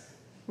us,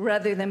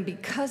 rather than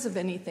because of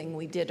anything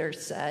we did or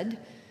said.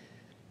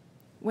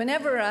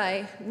 Whenever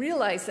I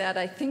realize that,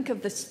 I think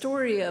of the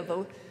story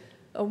of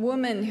a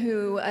woman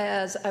who,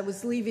 as I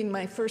was leaving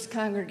my first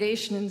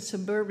congregation in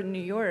suburban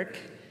New York,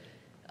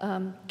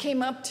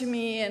 came up to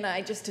me, and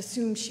I just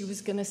assumed she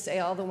was going to say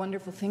all the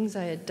wonderful things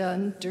I had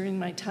done during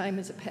my time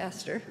as a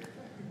pastor.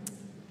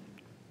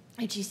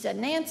 And she said,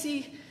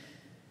 Nancy,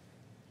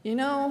 you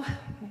know,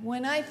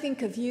 when I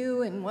think of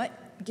you and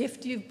what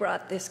gift you've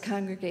brought this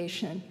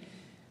congregation,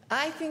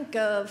 I think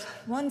of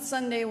one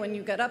Sunday when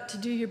you got up to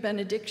do your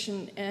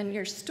benediction and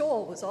your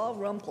stole was all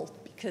rumpled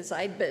because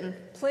I'd been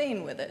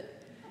playing with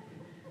it.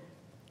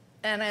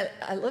 And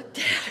I looked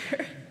at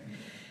her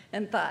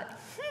and thought,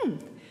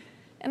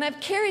 And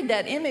I've carried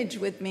that image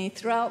with me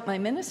throughout my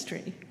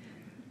ministry,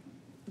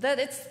 that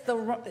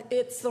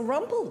it's the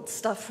rumpled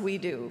stuff we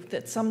do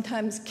that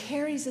sometimes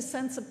carries a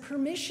sense of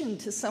permission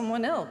to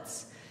someone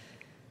else.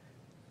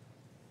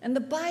 And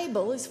the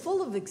Bible is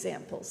full of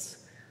examples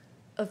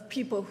of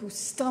people who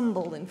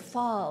stumble and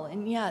fall,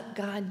 and yet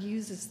God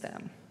uses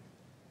them.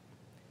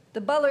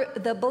 The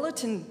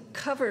bulletin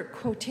cover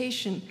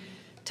quotation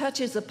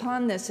touches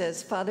upon this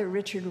as Father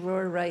Richard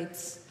Rohr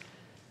writes,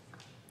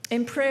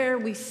 "In prayer,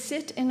 we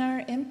sit in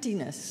our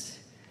emptiness,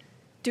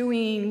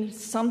 doing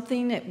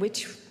something at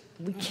which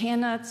we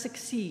cannot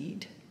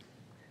succeed,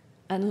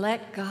 and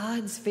let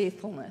God's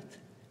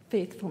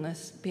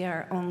faithfulness be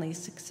our only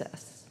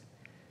success."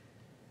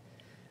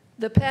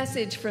 The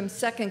passage from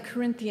 2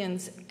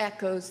 Corinthians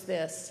echoes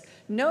this.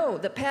 No,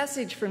 the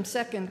passage from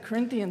 2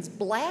 Corinthians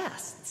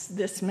blasts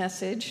this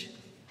message.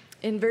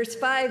 In verse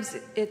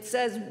 5, it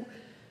says,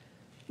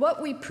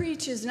 "What we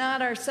preach is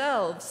not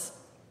ourselves,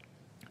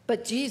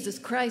 but Jesus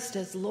Christ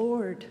as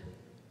Lord,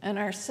 and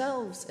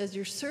ourselves as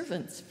your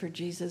servants for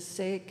Jesus'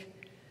 sake.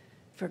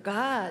 For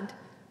God,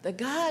 the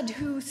God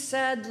who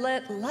said,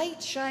 'Let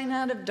light shine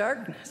out of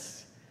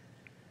darkness,'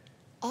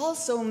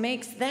 also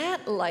makes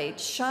that light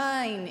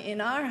shine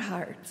in our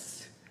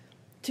hearts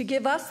to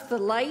give us the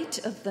light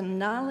of the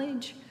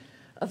knowledge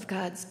of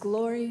God's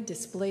glory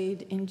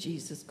displayed in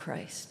Jesus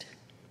Christ."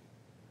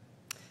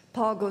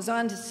 Paul goes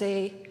on to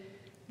say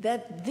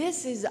that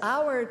this is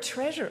our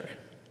treasure.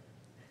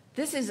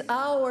 This is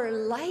our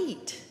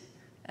light,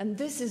 and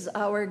this is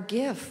our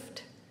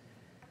gift.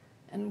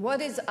 And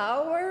what is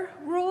our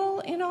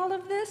role in all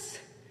of this?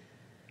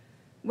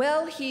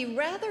 Well, he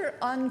rather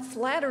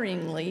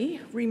unflatteringly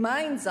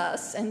reminds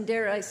us, and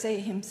dare I say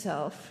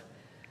himself,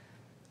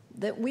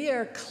 that we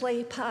are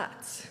clay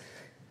pots.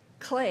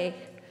 Clay,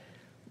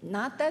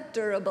 not that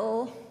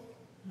durable,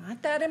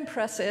 not that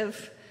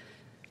impressive,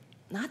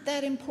 not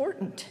that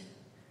important.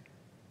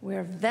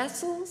 We're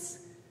vessels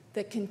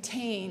that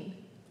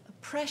contain a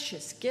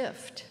precious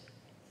gift.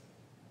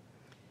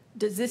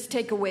 Does this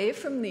take away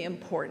from the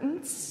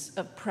importance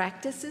of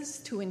practices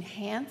to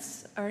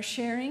enhance our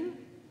sharing?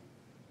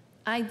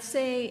 I'd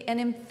say an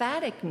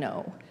emphatic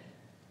no.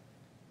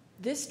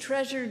 This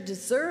treasure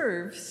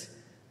deserves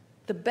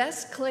the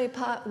best clay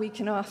pot we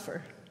can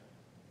offer.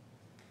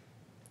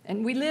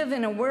 And we live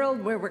in a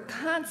world where we're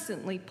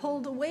constantly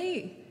pulled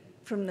away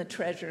from the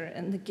treasure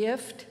and the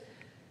gift,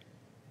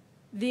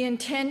 the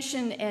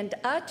intention and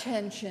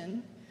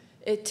attention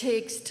it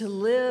takes to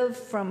live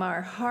from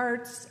our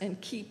hearts and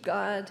keep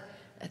God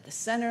at the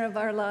center of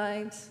our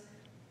lives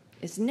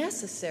is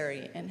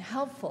necessary and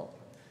helpful.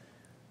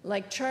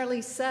 Like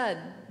Charlie said,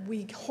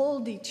 we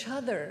hold each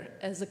other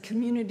as a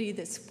community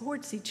that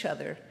supports each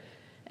other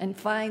and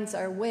finds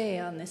our way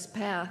on this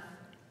path.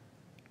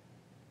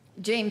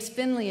 James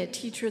Finley, a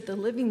teacher at the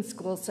Living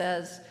School,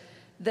 says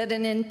that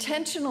an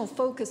intentional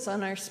focus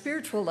on our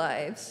spiritual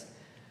lives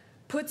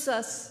puts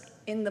us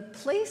in the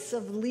place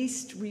of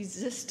least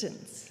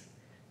resistance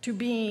to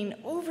being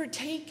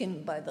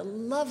overtaken by the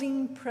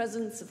loving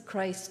presence of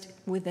Christ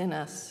within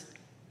us.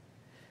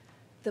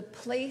 The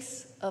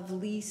place of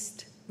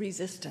least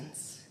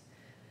resistance.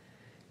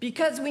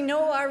 Because we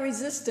know our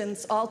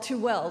resistance all too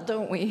well,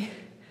 don't we?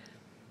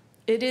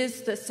 It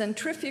is the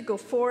centrifugal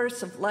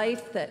force of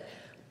life that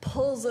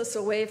pulls us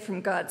away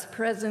from God's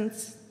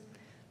presence,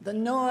 the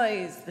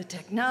noise, the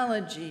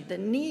technology, the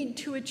need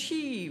to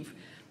achieve,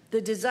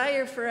 the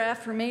desire for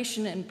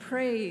affirmation and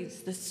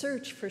praise, the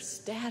search for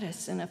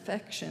status and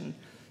affection,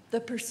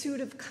 the pursuit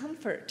of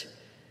comfort,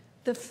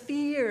 the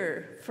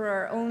fear for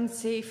our own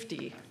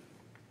safety.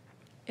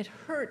 It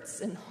hurts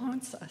and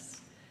haunts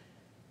us.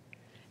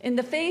 In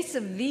the face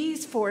of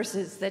these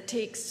forces that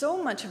take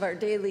so much of our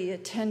daily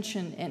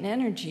attention and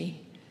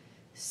energy,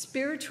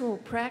 spiritual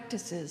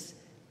practices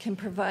can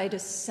provide a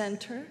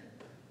center,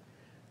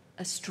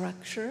 a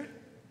structure,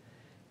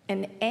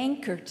 an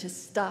anchor to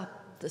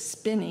stop the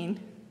spinning.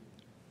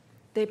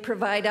 They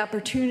provide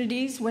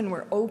opportunities when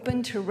we're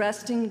open to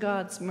rest in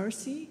God's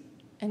mercy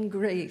and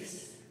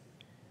grace,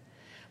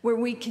 where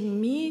we can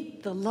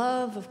meet the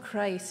love of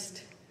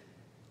Christ,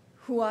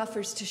 who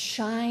offers to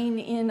shine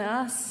in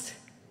us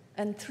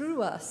and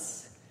through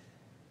us,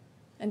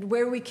 and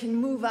where we can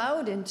move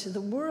out into the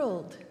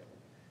world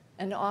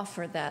and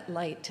offer that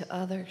light to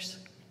others.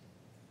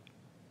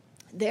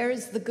 There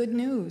is the good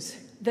news.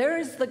 There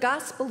is the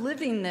gospel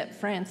living that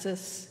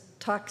Francis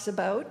talks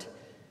about.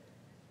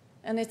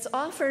 And it's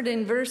offered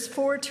in verse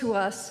 4 to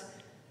us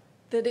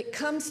that it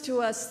comes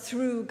to us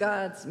through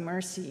God's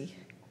mercy.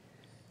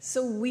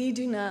 So we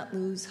do not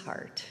lose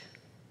heart.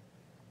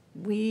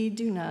 We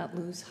do not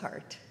lose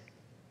heart.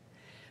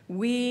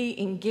 We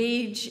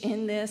engage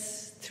in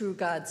this through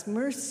God's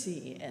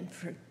mercy and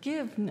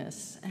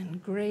forgiveness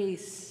and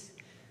grace.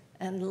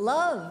 And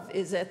love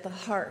is at the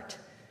heart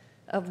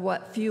of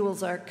what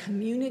fuels our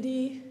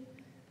community,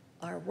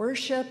 our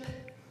worship,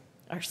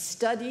 our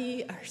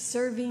study, our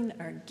serving,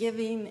 our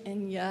giving,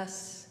 and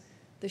yes,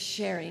 the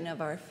sharing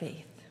of our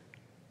faith.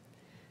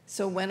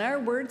 So when our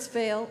words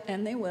fail,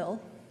 and they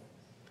will,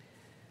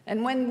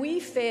 and when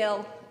we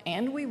fail,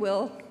 and we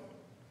will,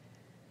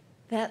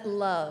 that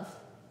love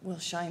will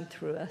shine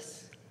through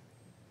us.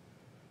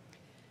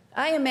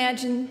 I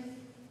imagine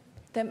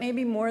that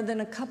maybe more than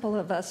a couple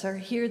of us are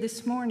here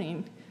this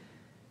morning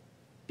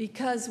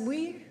because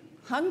we're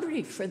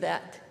hungry for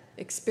that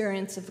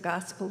experience of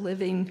gospel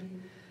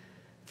living,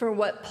 for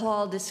what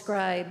Paul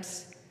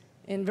describes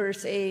in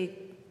verse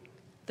 8,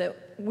 that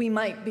we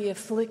might be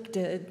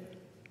afflicted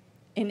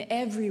in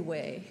every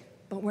way,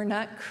 but we're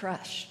not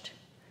crushed.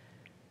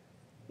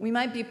 We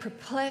might be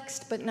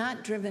perplexed, but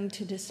not driven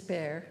to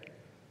despair.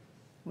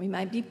 We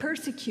might be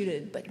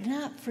persecuted, but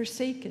not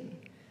forsaken.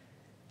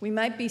 We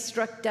might be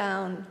struck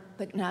down,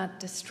 but not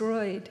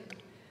destroyed.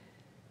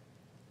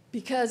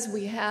 Because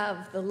we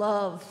have the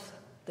love,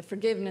 the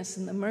forgiveness,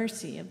 and the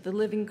mercy of the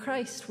living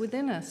Christ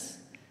within us.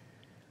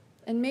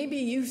 And maybe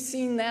you've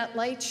seen that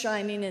light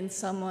shining in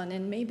someone,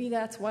 and maybe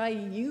that's why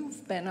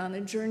you've been on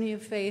a journey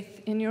of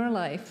faith in your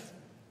life.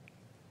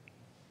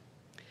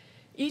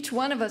 Each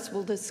one of us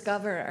will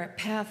discover our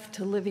path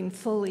to living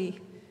fully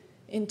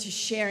into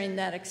sharing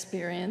that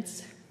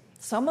experience.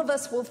 Some of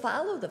us will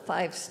follow the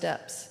 5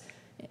 steps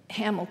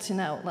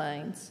Hamilton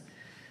outlines.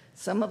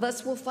 Some of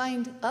us will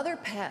find other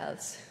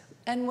paths,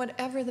 and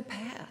whatever the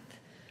path,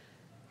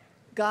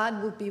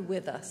 God will be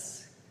with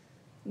us.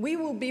 We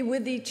will be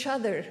with each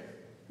other.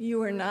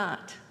 You are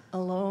not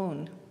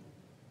alone.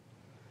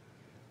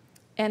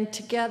 And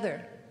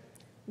together,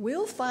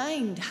 we'll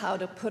find how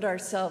to put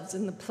ourselves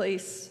in the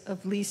place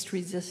of least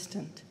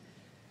resistant,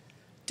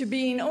 to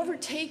being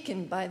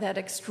overtaken by that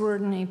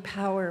extraordinary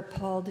power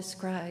Paul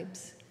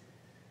describes.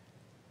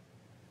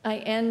 I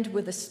end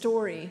with a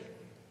story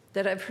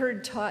that I've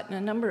heard taught in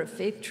a number of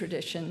faith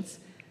traditions.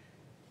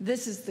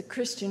 This is the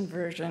Christian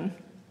version,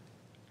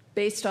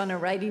 based on a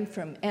writing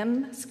from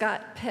M.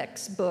 Scott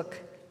Peck's book,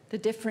 The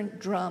Different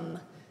Drum,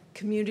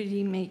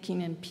 Community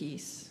Making and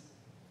Peace.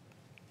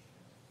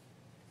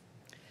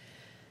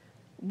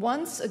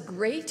 Once a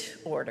great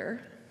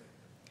order,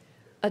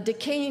 a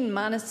decaying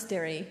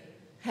monastery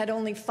had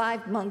only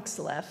 5 monks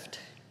left.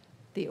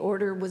 The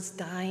order was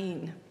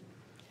dying.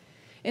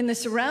 In the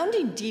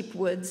surrounding deep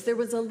woods, there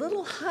was a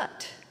little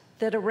hut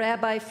that a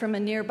rabbi from a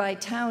nearby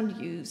town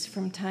used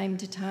from time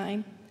to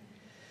time.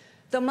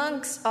 The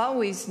monks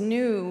always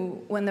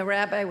knew when the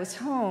rabbi was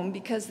home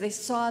because they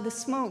saw the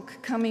smoke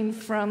coming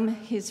from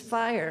his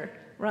fire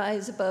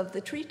rise above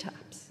the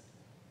treetops.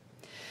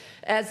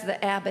 As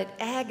the abbot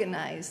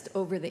agonized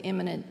over the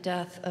imminent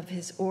death of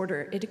his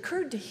order, it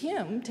occurred to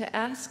him to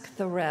ask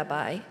the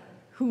rabbi,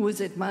 who was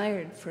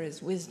admired for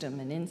his wisdom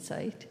and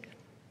insight,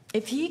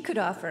 if he could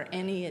offer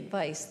any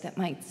advice that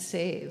might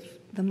save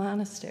the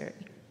monastery.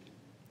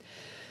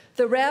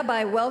 The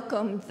rabbi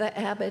welcomed the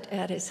abbot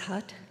at his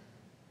hut.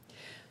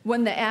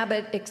 When the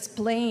abbot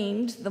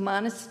explained the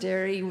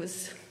monastery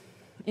was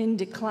in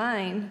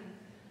decline,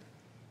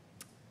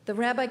 the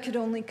rabbi could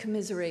only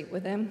commiserate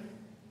with him.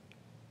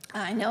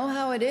 "I know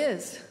how it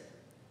is,"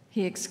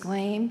 he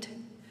exclaimed.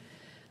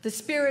 "The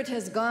spirit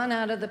has gone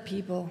out of the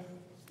people.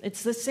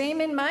 It's the same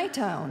in my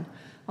town.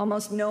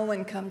 Almost no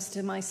one comes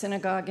to my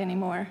synagogue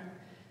anymore."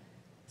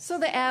 So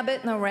the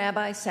abbot and the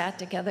rabbi sat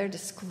together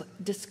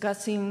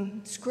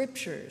discussing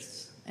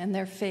scriptures and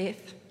their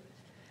faith.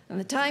 And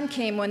the time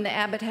came when the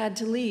abbot had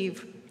to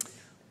leave.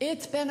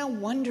 "It's been a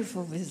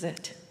wonderful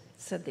visit,"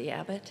 said the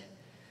abbot,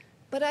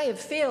 "but I have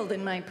failed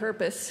in my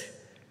purpose.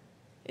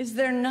 Is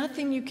there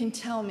nothing you can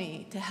tell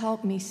me to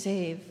help me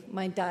save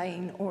my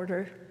dying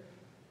order?"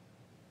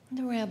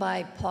 The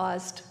rabbi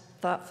paused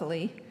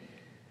thoughtfully.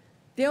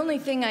 "The only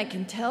thing I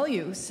can tell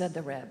you," said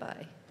the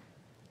rabbi,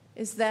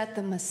 "is that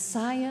the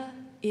Messiah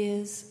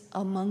is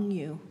among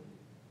you."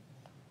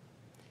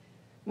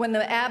 When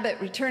the abbot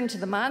returned to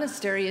the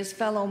monastery, his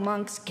fellow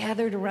monks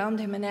gathered around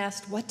him and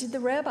asked, "What did the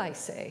rabbi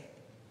say?"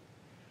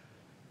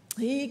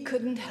 "He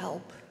couldn't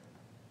help,"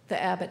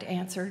 the abbot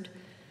answered.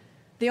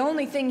 "The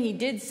only thing he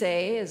did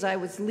say as I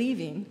was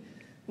leaving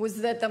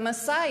was that the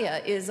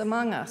Messiah is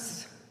among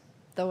us,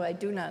 though I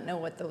do not know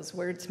what those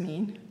words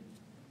mean."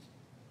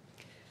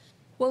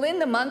 Well, in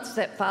the months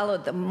that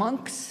followed, the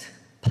monks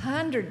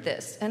pondered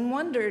this and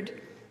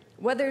wondered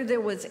whether there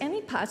was any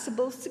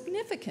possible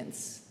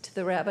significance to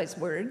the rabbi's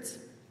words.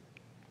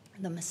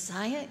 The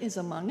Messiah is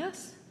among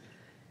us?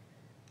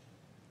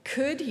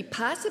 Could he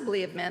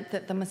possibly have meant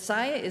that the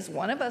Messiah is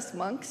one of us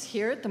monks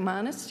here at the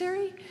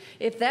monastery?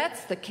 If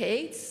that's the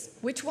case,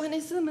 which one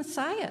is the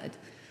Messiah?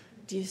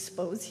 Do you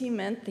suppose he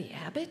meant the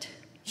abbot?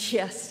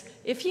 Yes,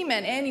 if he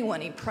meant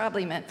anyone, he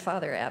probably meant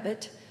Father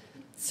Abbot.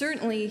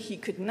 Certainly, he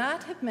could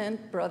not have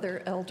meant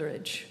Brother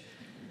Eldridge.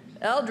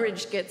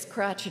 Eldridge gets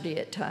crotchety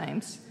at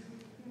times.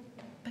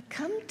 But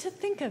come to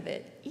think of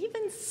it,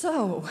 even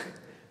so,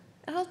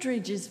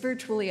 Eldridge is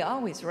virtually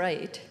always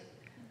right.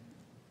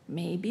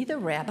 Maybe the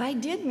rabbi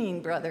did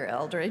mean Brother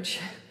Eldridge.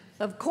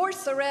 Of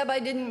course the rabbi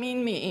didn't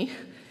mean me.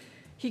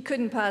 He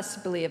couldn't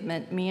possibly have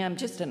meant me. I'm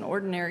just an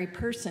ordinary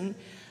person.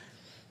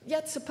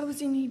 Yet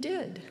supposing he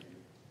did,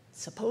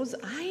 suppose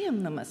I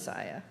am the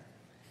Messiah.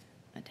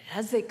 And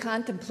as they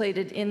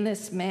contemplated in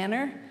this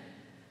manner,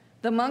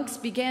 the monks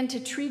began to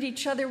treat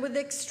each other with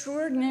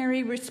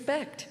extraordinary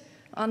respect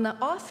on the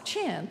off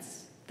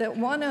chance that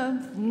one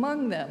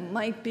among them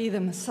might be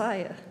the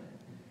Messiah.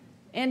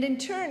 And in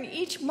turn,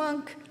 each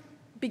monk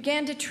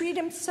began to treat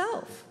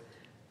himself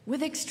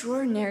with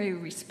extraordinary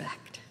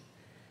respect.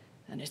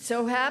 And it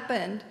so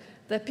happened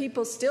that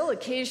people still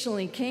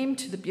occasionally came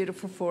to the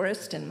beautiful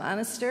forest and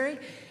monastery,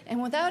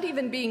 and without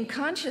even being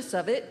conscious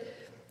of it,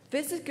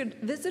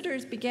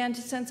 visitors began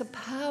to sense a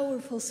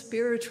powerful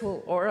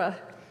spiritual aura.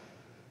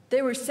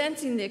 They were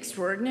sensing the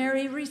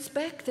extraordinary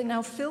respect that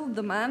now filled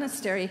the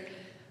monastery.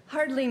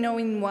 Hardly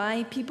knowing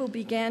why, people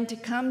began to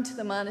come to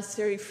the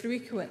monastery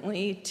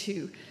frequently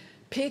to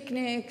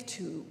picnic,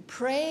 to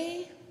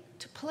pray,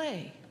 to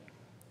play.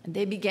 And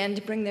they began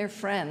to bring their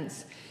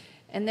friends,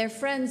 and their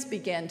friends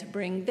began to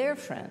bring their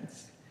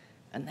friends.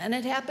 And then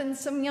it happened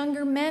some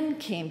younger men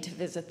came to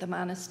visit the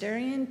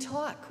monastery and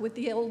talk with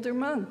the older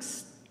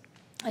monks.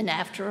 And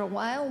after a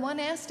while, one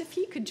asked if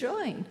he could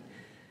join.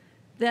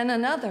 Then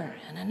another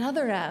and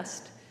another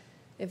asked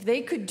if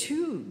they could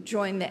too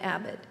join the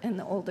abbot and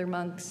the older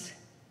monks.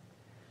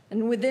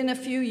 And within a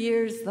few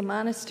years, the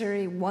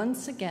monastery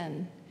once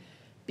again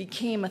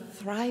became a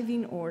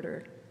thriving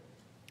order,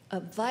 a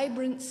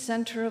vibrant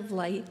center of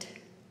light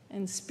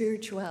and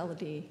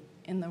spirituality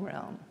in the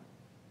realm.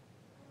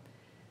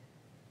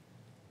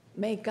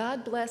 May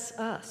God bless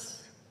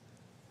us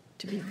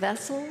to be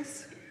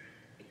vessels,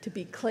 to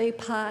be clay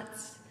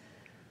pots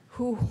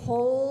who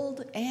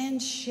hold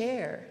and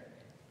share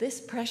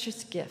this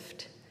precious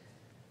gift,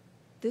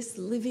 this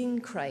living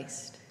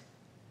Christ.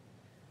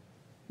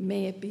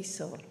 May it be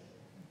so.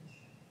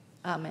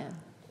 Amen.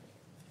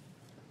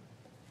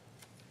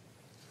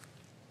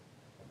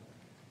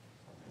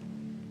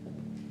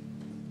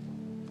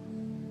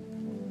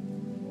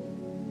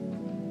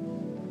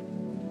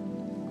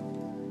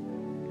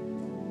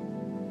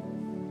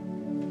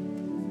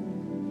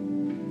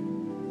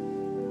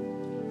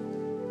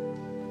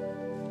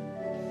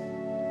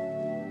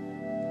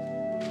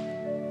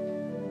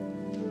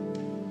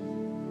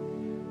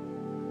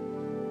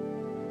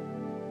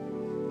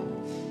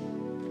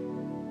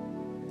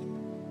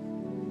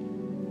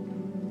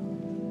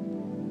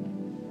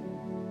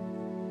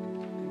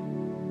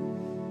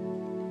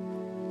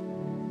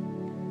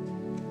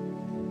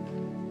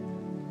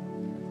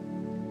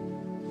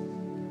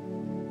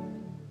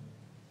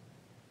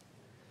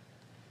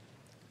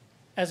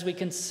 As we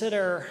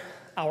consider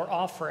our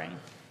offering,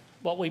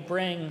 what we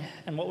bring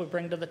and what we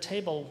bring to the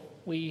table,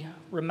 we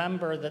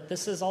remember that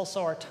this is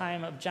also our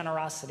time of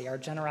generosity, our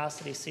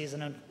generosity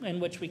season,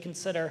 in which we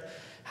consider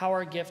how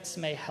our gifts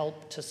may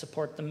help to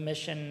support the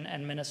mission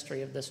and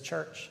ministry of this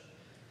church.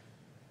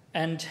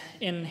 And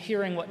in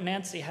hearing what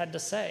Nancy had to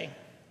say,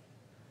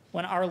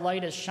 when our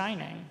light is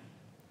shining,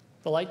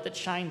 the light that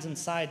shines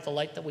inside, the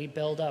light that we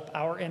build up,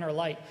 our inner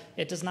light,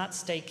 it does not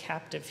stay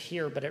captive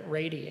here, but it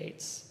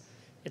radiates.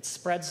 It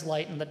spreads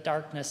light in the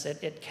darkness.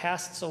 It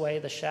casts away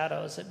the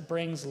shadows. It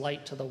brings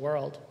light to the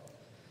world.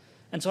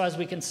 And so as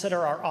we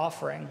consider our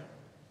offering,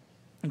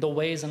 the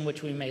ways in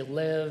which we may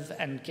live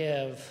and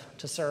give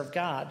to serve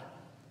God,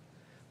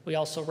 we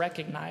also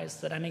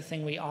recognize that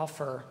anything we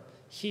offer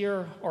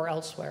here or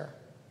elsewhere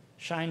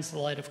shines the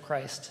light of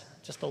Christ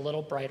just a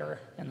little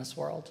brighter in this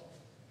world.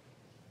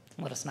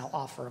 Let us now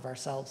offer of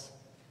ourselves.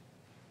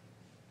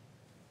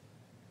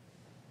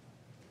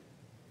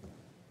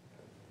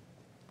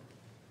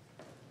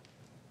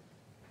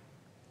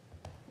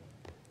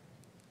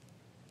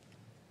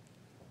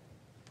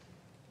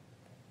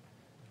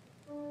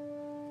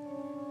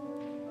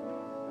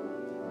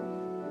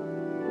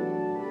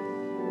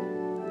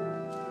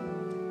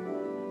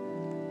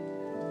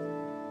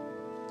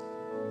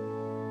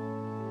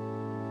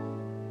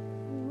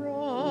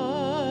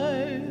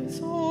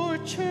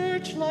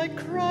 Like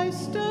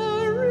Christ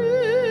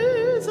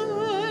arisen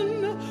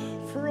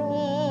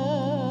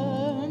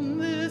from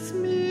this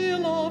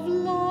meal of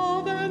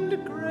love and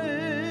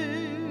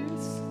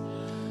grace.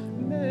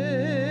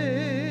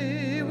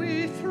 May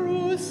we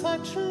through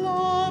such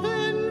love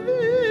and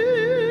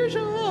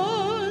vision,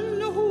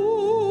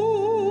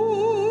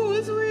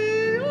 whose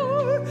we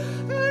are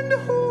and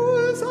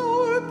whose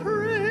our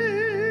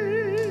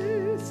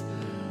praise,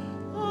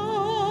 Alleluia.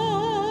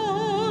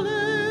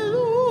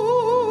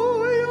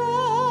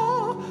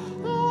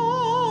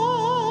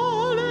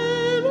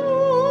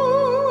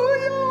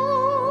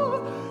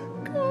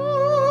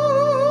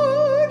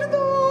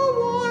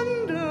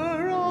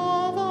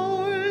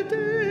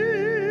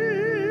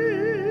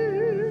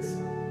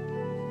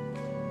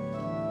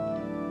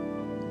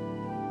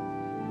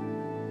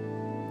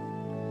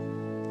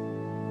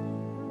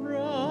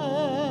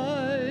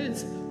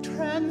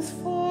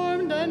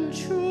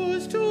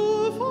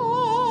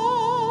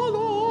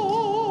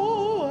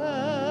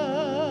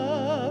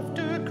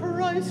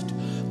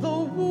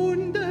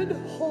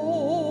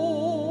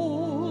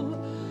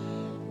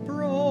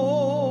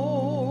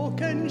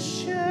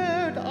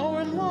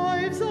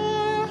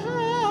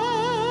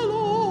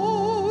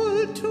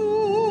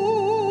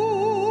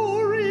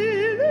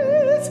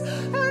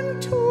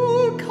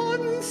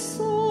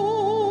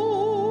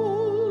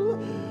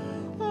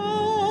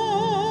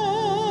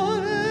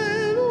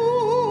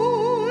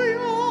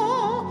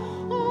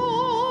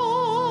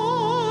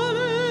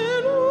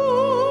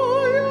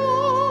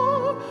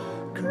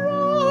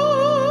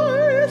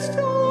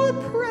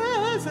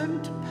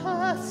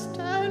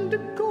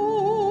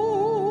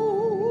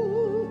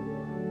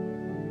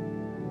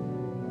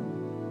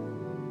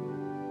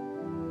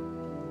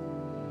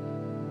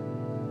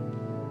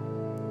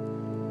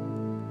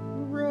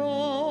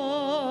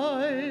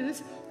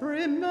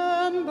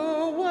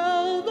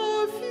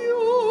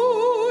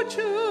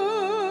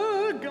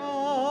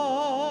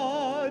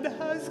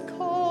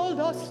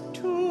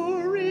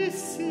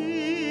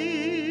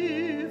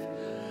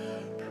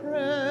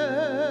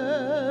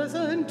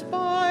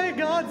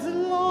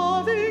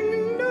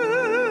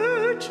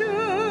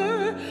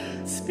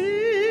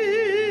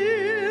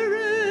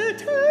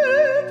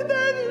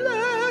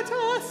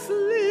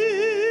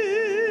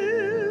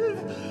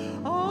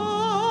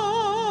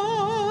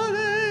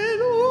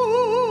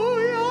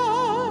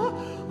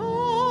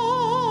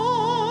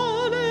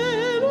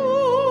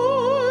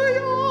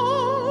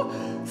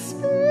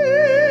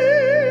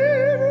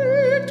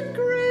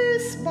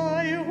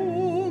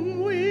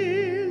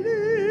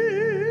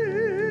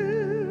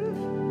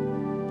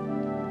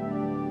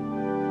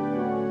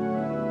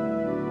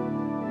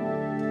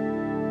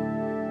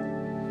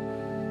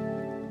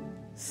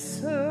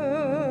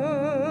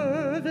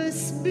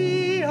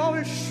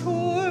 our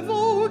sure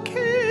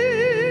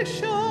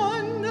vocation.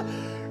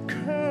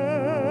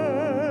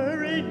 Courage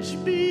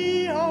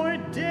be our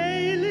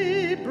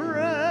daily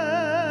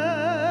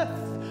breath.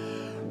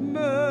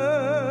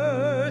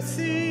 Mercy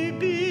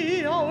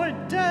be our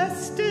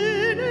destination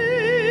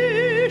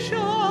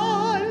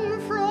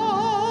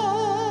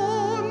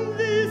from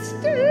this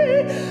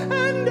day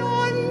and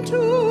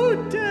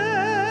unto death.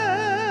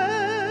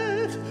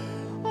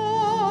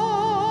 Alleluia,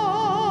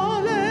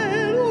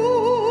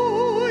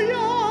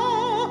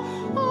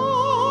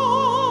 alleluia.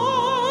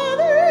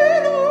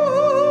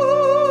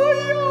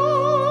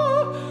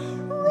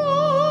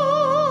 Rise,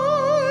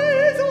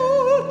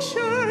 O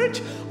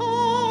Church, a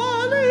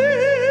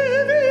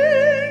living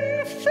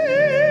faith.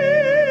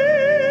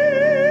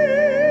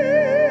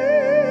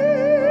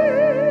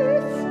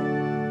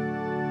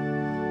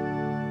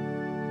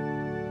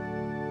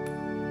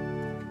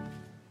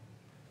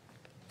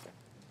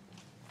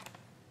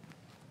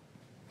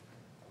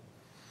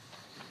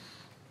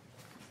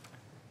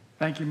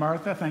 Thank you,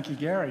 Martha. Thank you,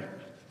 Gary.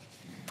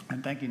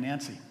 And thank you,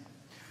 Nancy.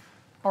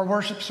 Our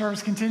worship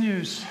service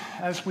continues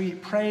as we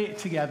pray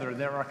together.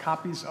 There are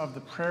copies of the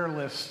prayer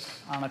list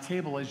on a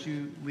table as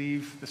you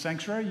leave the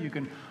sanctuary. You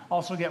can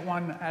also get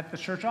one at the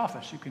church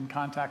office. You can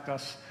contact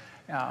us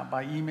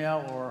by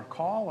email or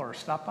call or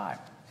stop by.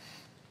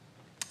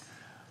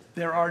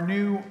 There are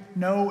no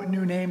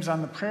new names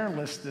on the prayer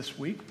list this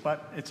week,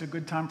 but it's a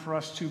good time for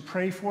us to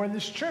pray for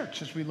this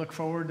church as we look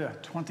forward to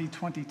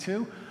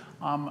 2022.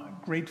 I'm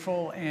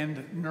grateful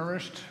and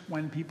nourished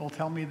when people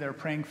tell me they're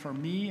praying for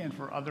me and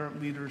for other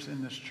leaders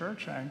in this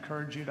church. I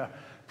encourage you to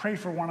pray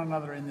for one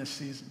another in this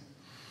season.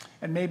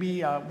 And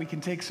maybe we can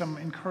take some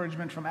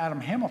encouragement from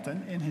Adam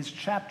Hamilton in his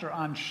chapter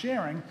on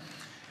sharing.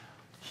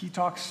 He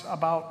talks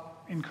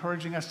about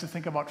encouraging us to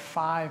think about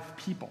 5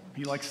 people.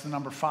 He likes the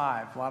number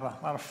 5, a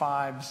lot of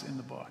fives in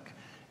the book.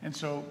 And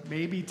so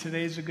maybe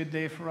today's a good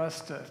day for us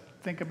to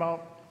think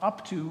about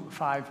up to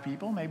 5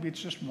 people. Maybe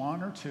it's just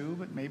 1 or 2,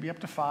 but maybe up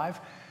to 5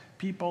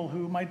 people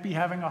who might be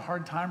having a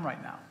hard time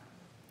right now.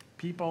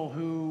 People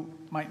who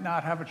might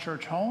not have a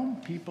church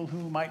home, people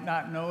who might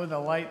not know the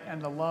light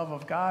and the love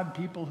of God,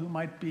 people who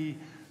might be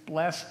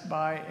blessed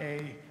by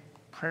a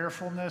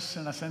prayerfulness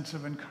and a sense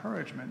of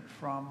encouragement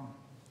from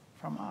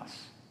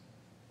us.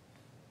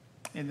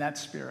 In that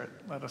spirit,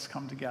 let us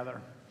come together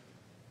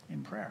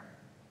in prayer.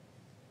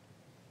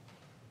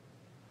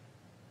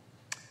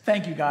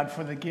 Thank you, God,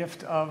 for the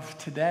gift of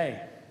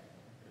today.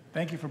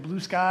 Thank you for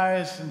blue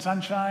skies and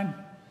sunshine,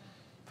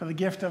 for the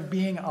gift of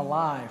being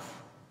alive.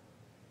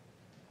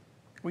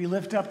 We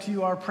lift up to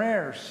you our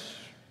prayers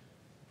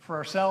for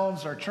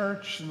ourselves, our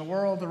church, and the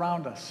world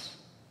around us.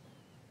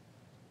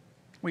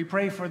 We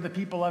pray for the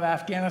people of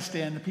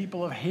Afghanistan, the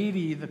people of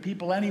Haiti, the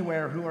people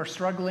anywhere who are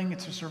struggling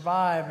to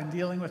survive and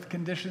dealing with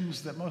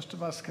conditions that most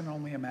of us can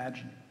only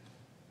imagine.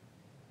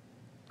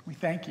 We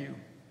thank you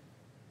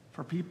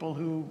for people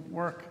who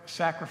work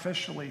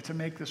sacrificially to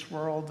make this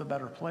world a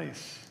better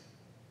place.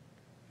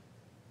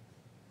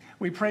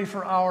 We pray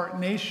for our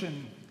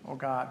nation, oh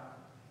God,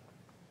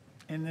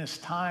 in this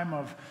time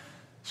of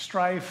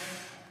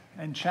strife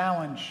and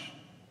challenge.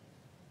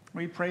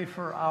 We pray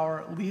for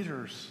our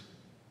leaders,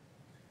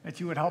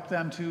 that you would help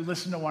them to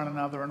listen to one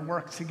another and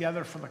work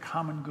together for the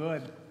common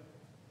good,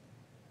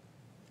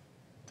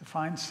 to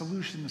find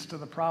solutions to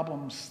the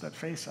problems that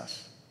face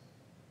us.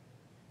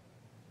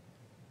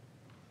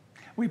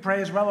 We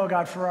pray as well, oh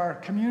God, for our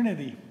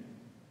community,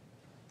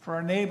 for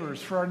our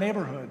neighbors, for our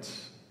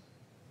neighborhoods.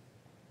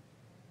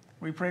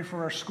 We pray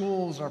for our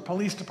schools, our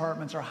police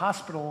departments, our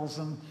hospitals,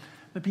 and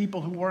the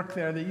people who work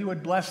there, that you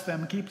would bless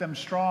them, keep them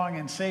strong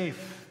and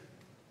safe,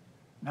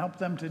 and help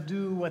them to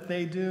do what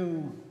they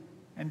do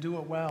and do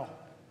it well.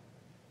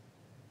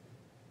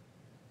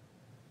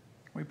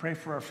 We pray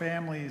for our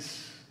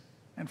families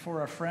and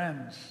for our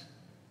friends,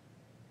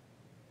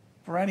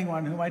 for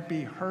anyone who might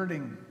be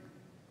hurting,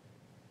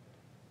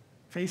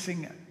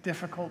 facing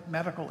difficult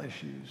medical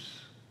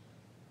issues,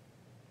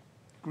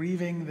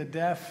 grieving the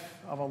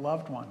death of a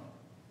loved one,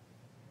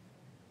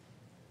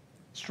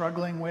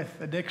 struggling with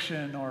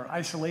addiction or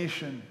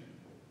isolation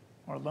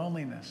or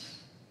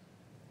loneliness.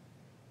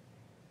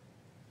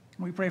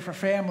 We pray for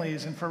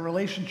families and for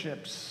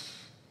relationships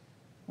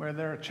where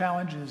there are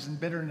challenges and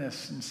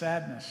bitterness and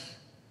sadness.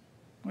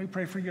 We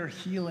pray for your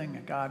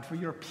healing, God, for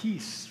your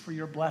peace, for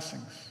your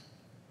blessings.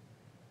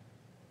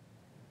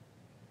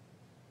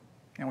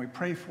 And we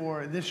pray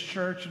for this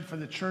church and for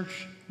the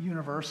church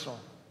universal,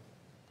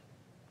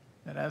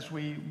 that as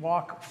we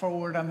walk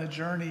forward on the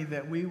journey,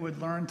 that we would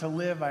learn to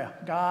live a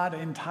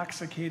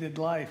God-intoxicated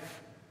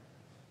life,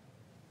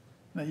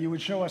 that you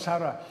would show us how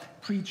to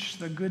preach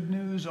the good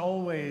news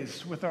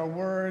always with our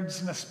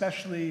words and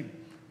especially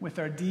with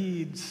our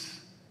deeds,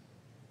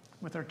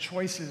 with our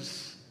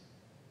choices,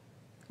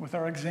 with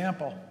our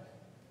example,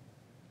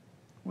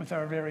 with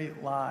our very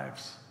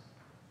lives.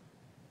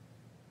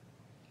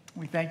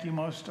 We thank you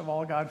most of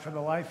all, God, for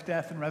the life,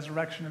 death, and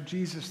resurrection of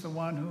Jesus, the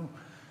one who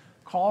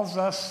calls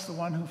us, the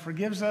one who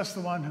forgives us,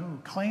 the one who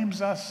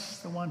claims us,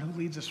 the one who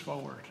leads us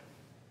forward.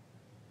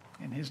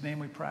 In his name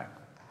we pray.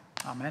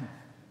 Amen.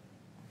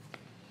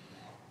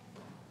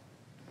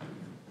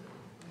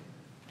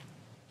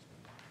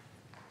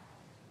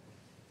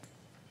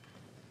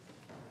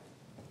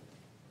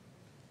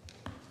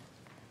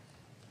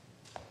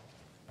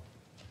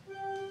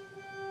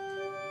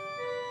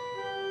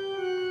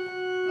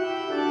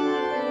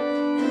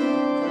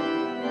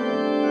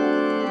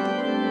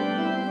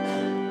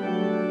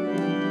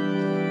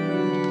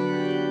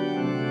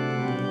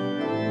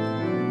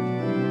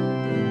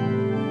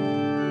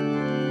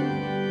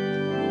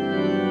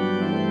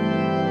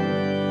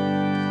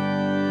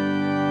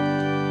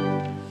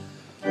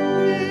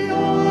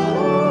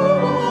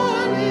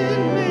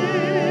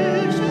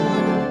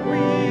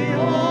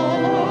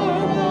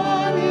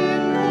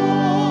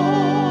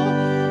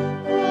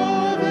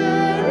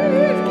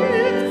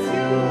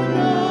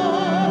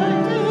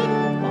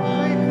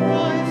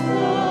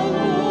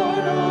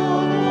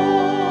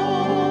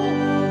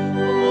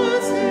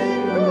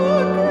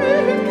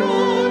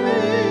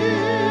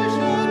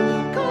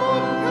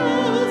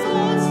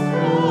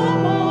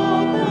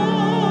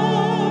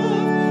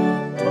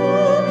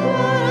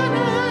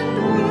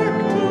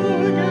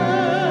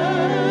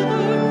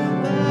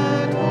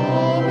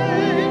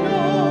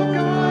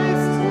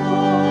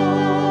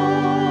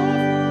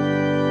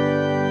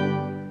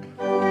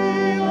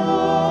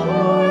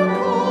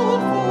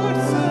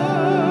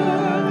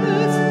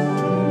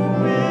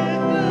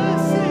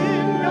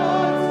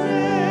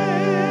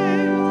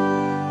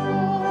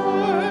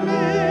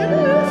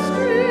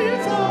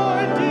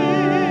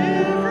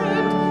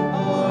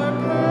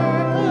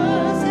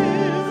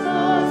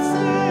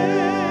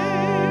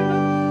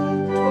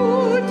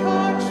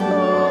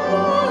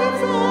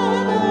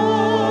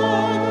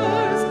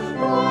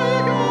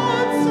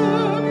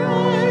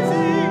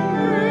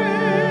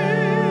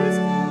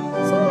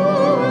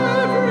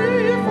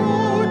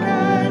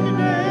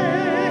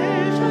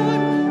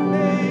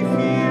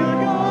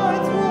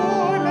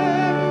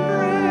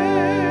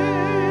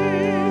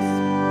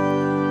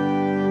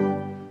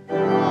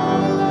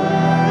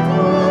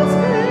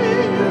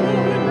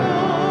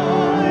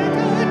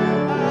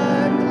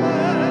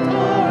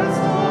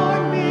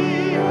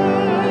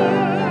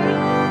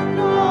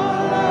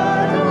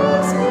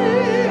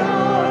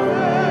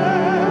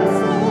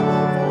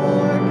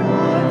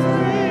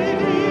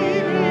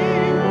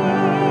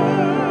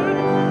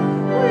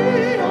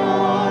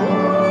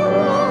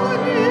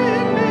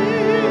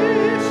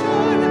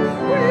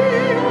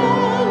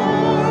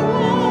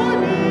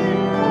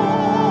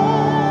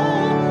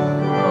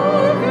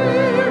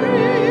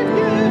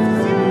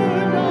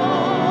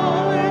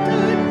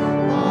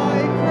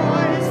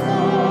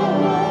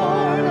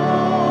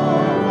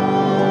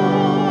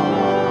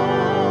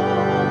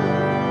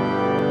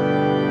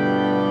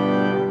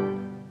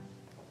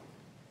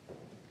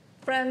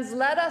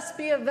 let us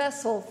be a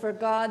vessel for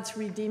God's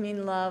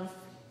redeeming love.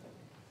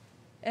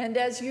 And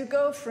as you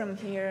go from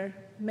here,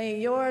 may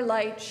your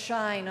light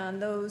shine on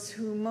those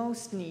who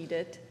most need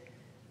it,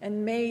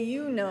 and may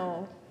you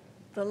know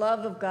the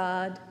love of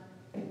God,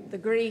 the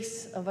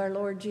grace of our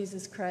Lord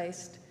Jesus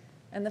Christ,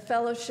 and the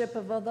fellowship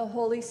of the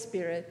Holy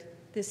Spirit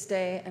this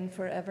day and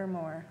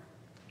forevermore.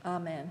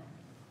 Amen.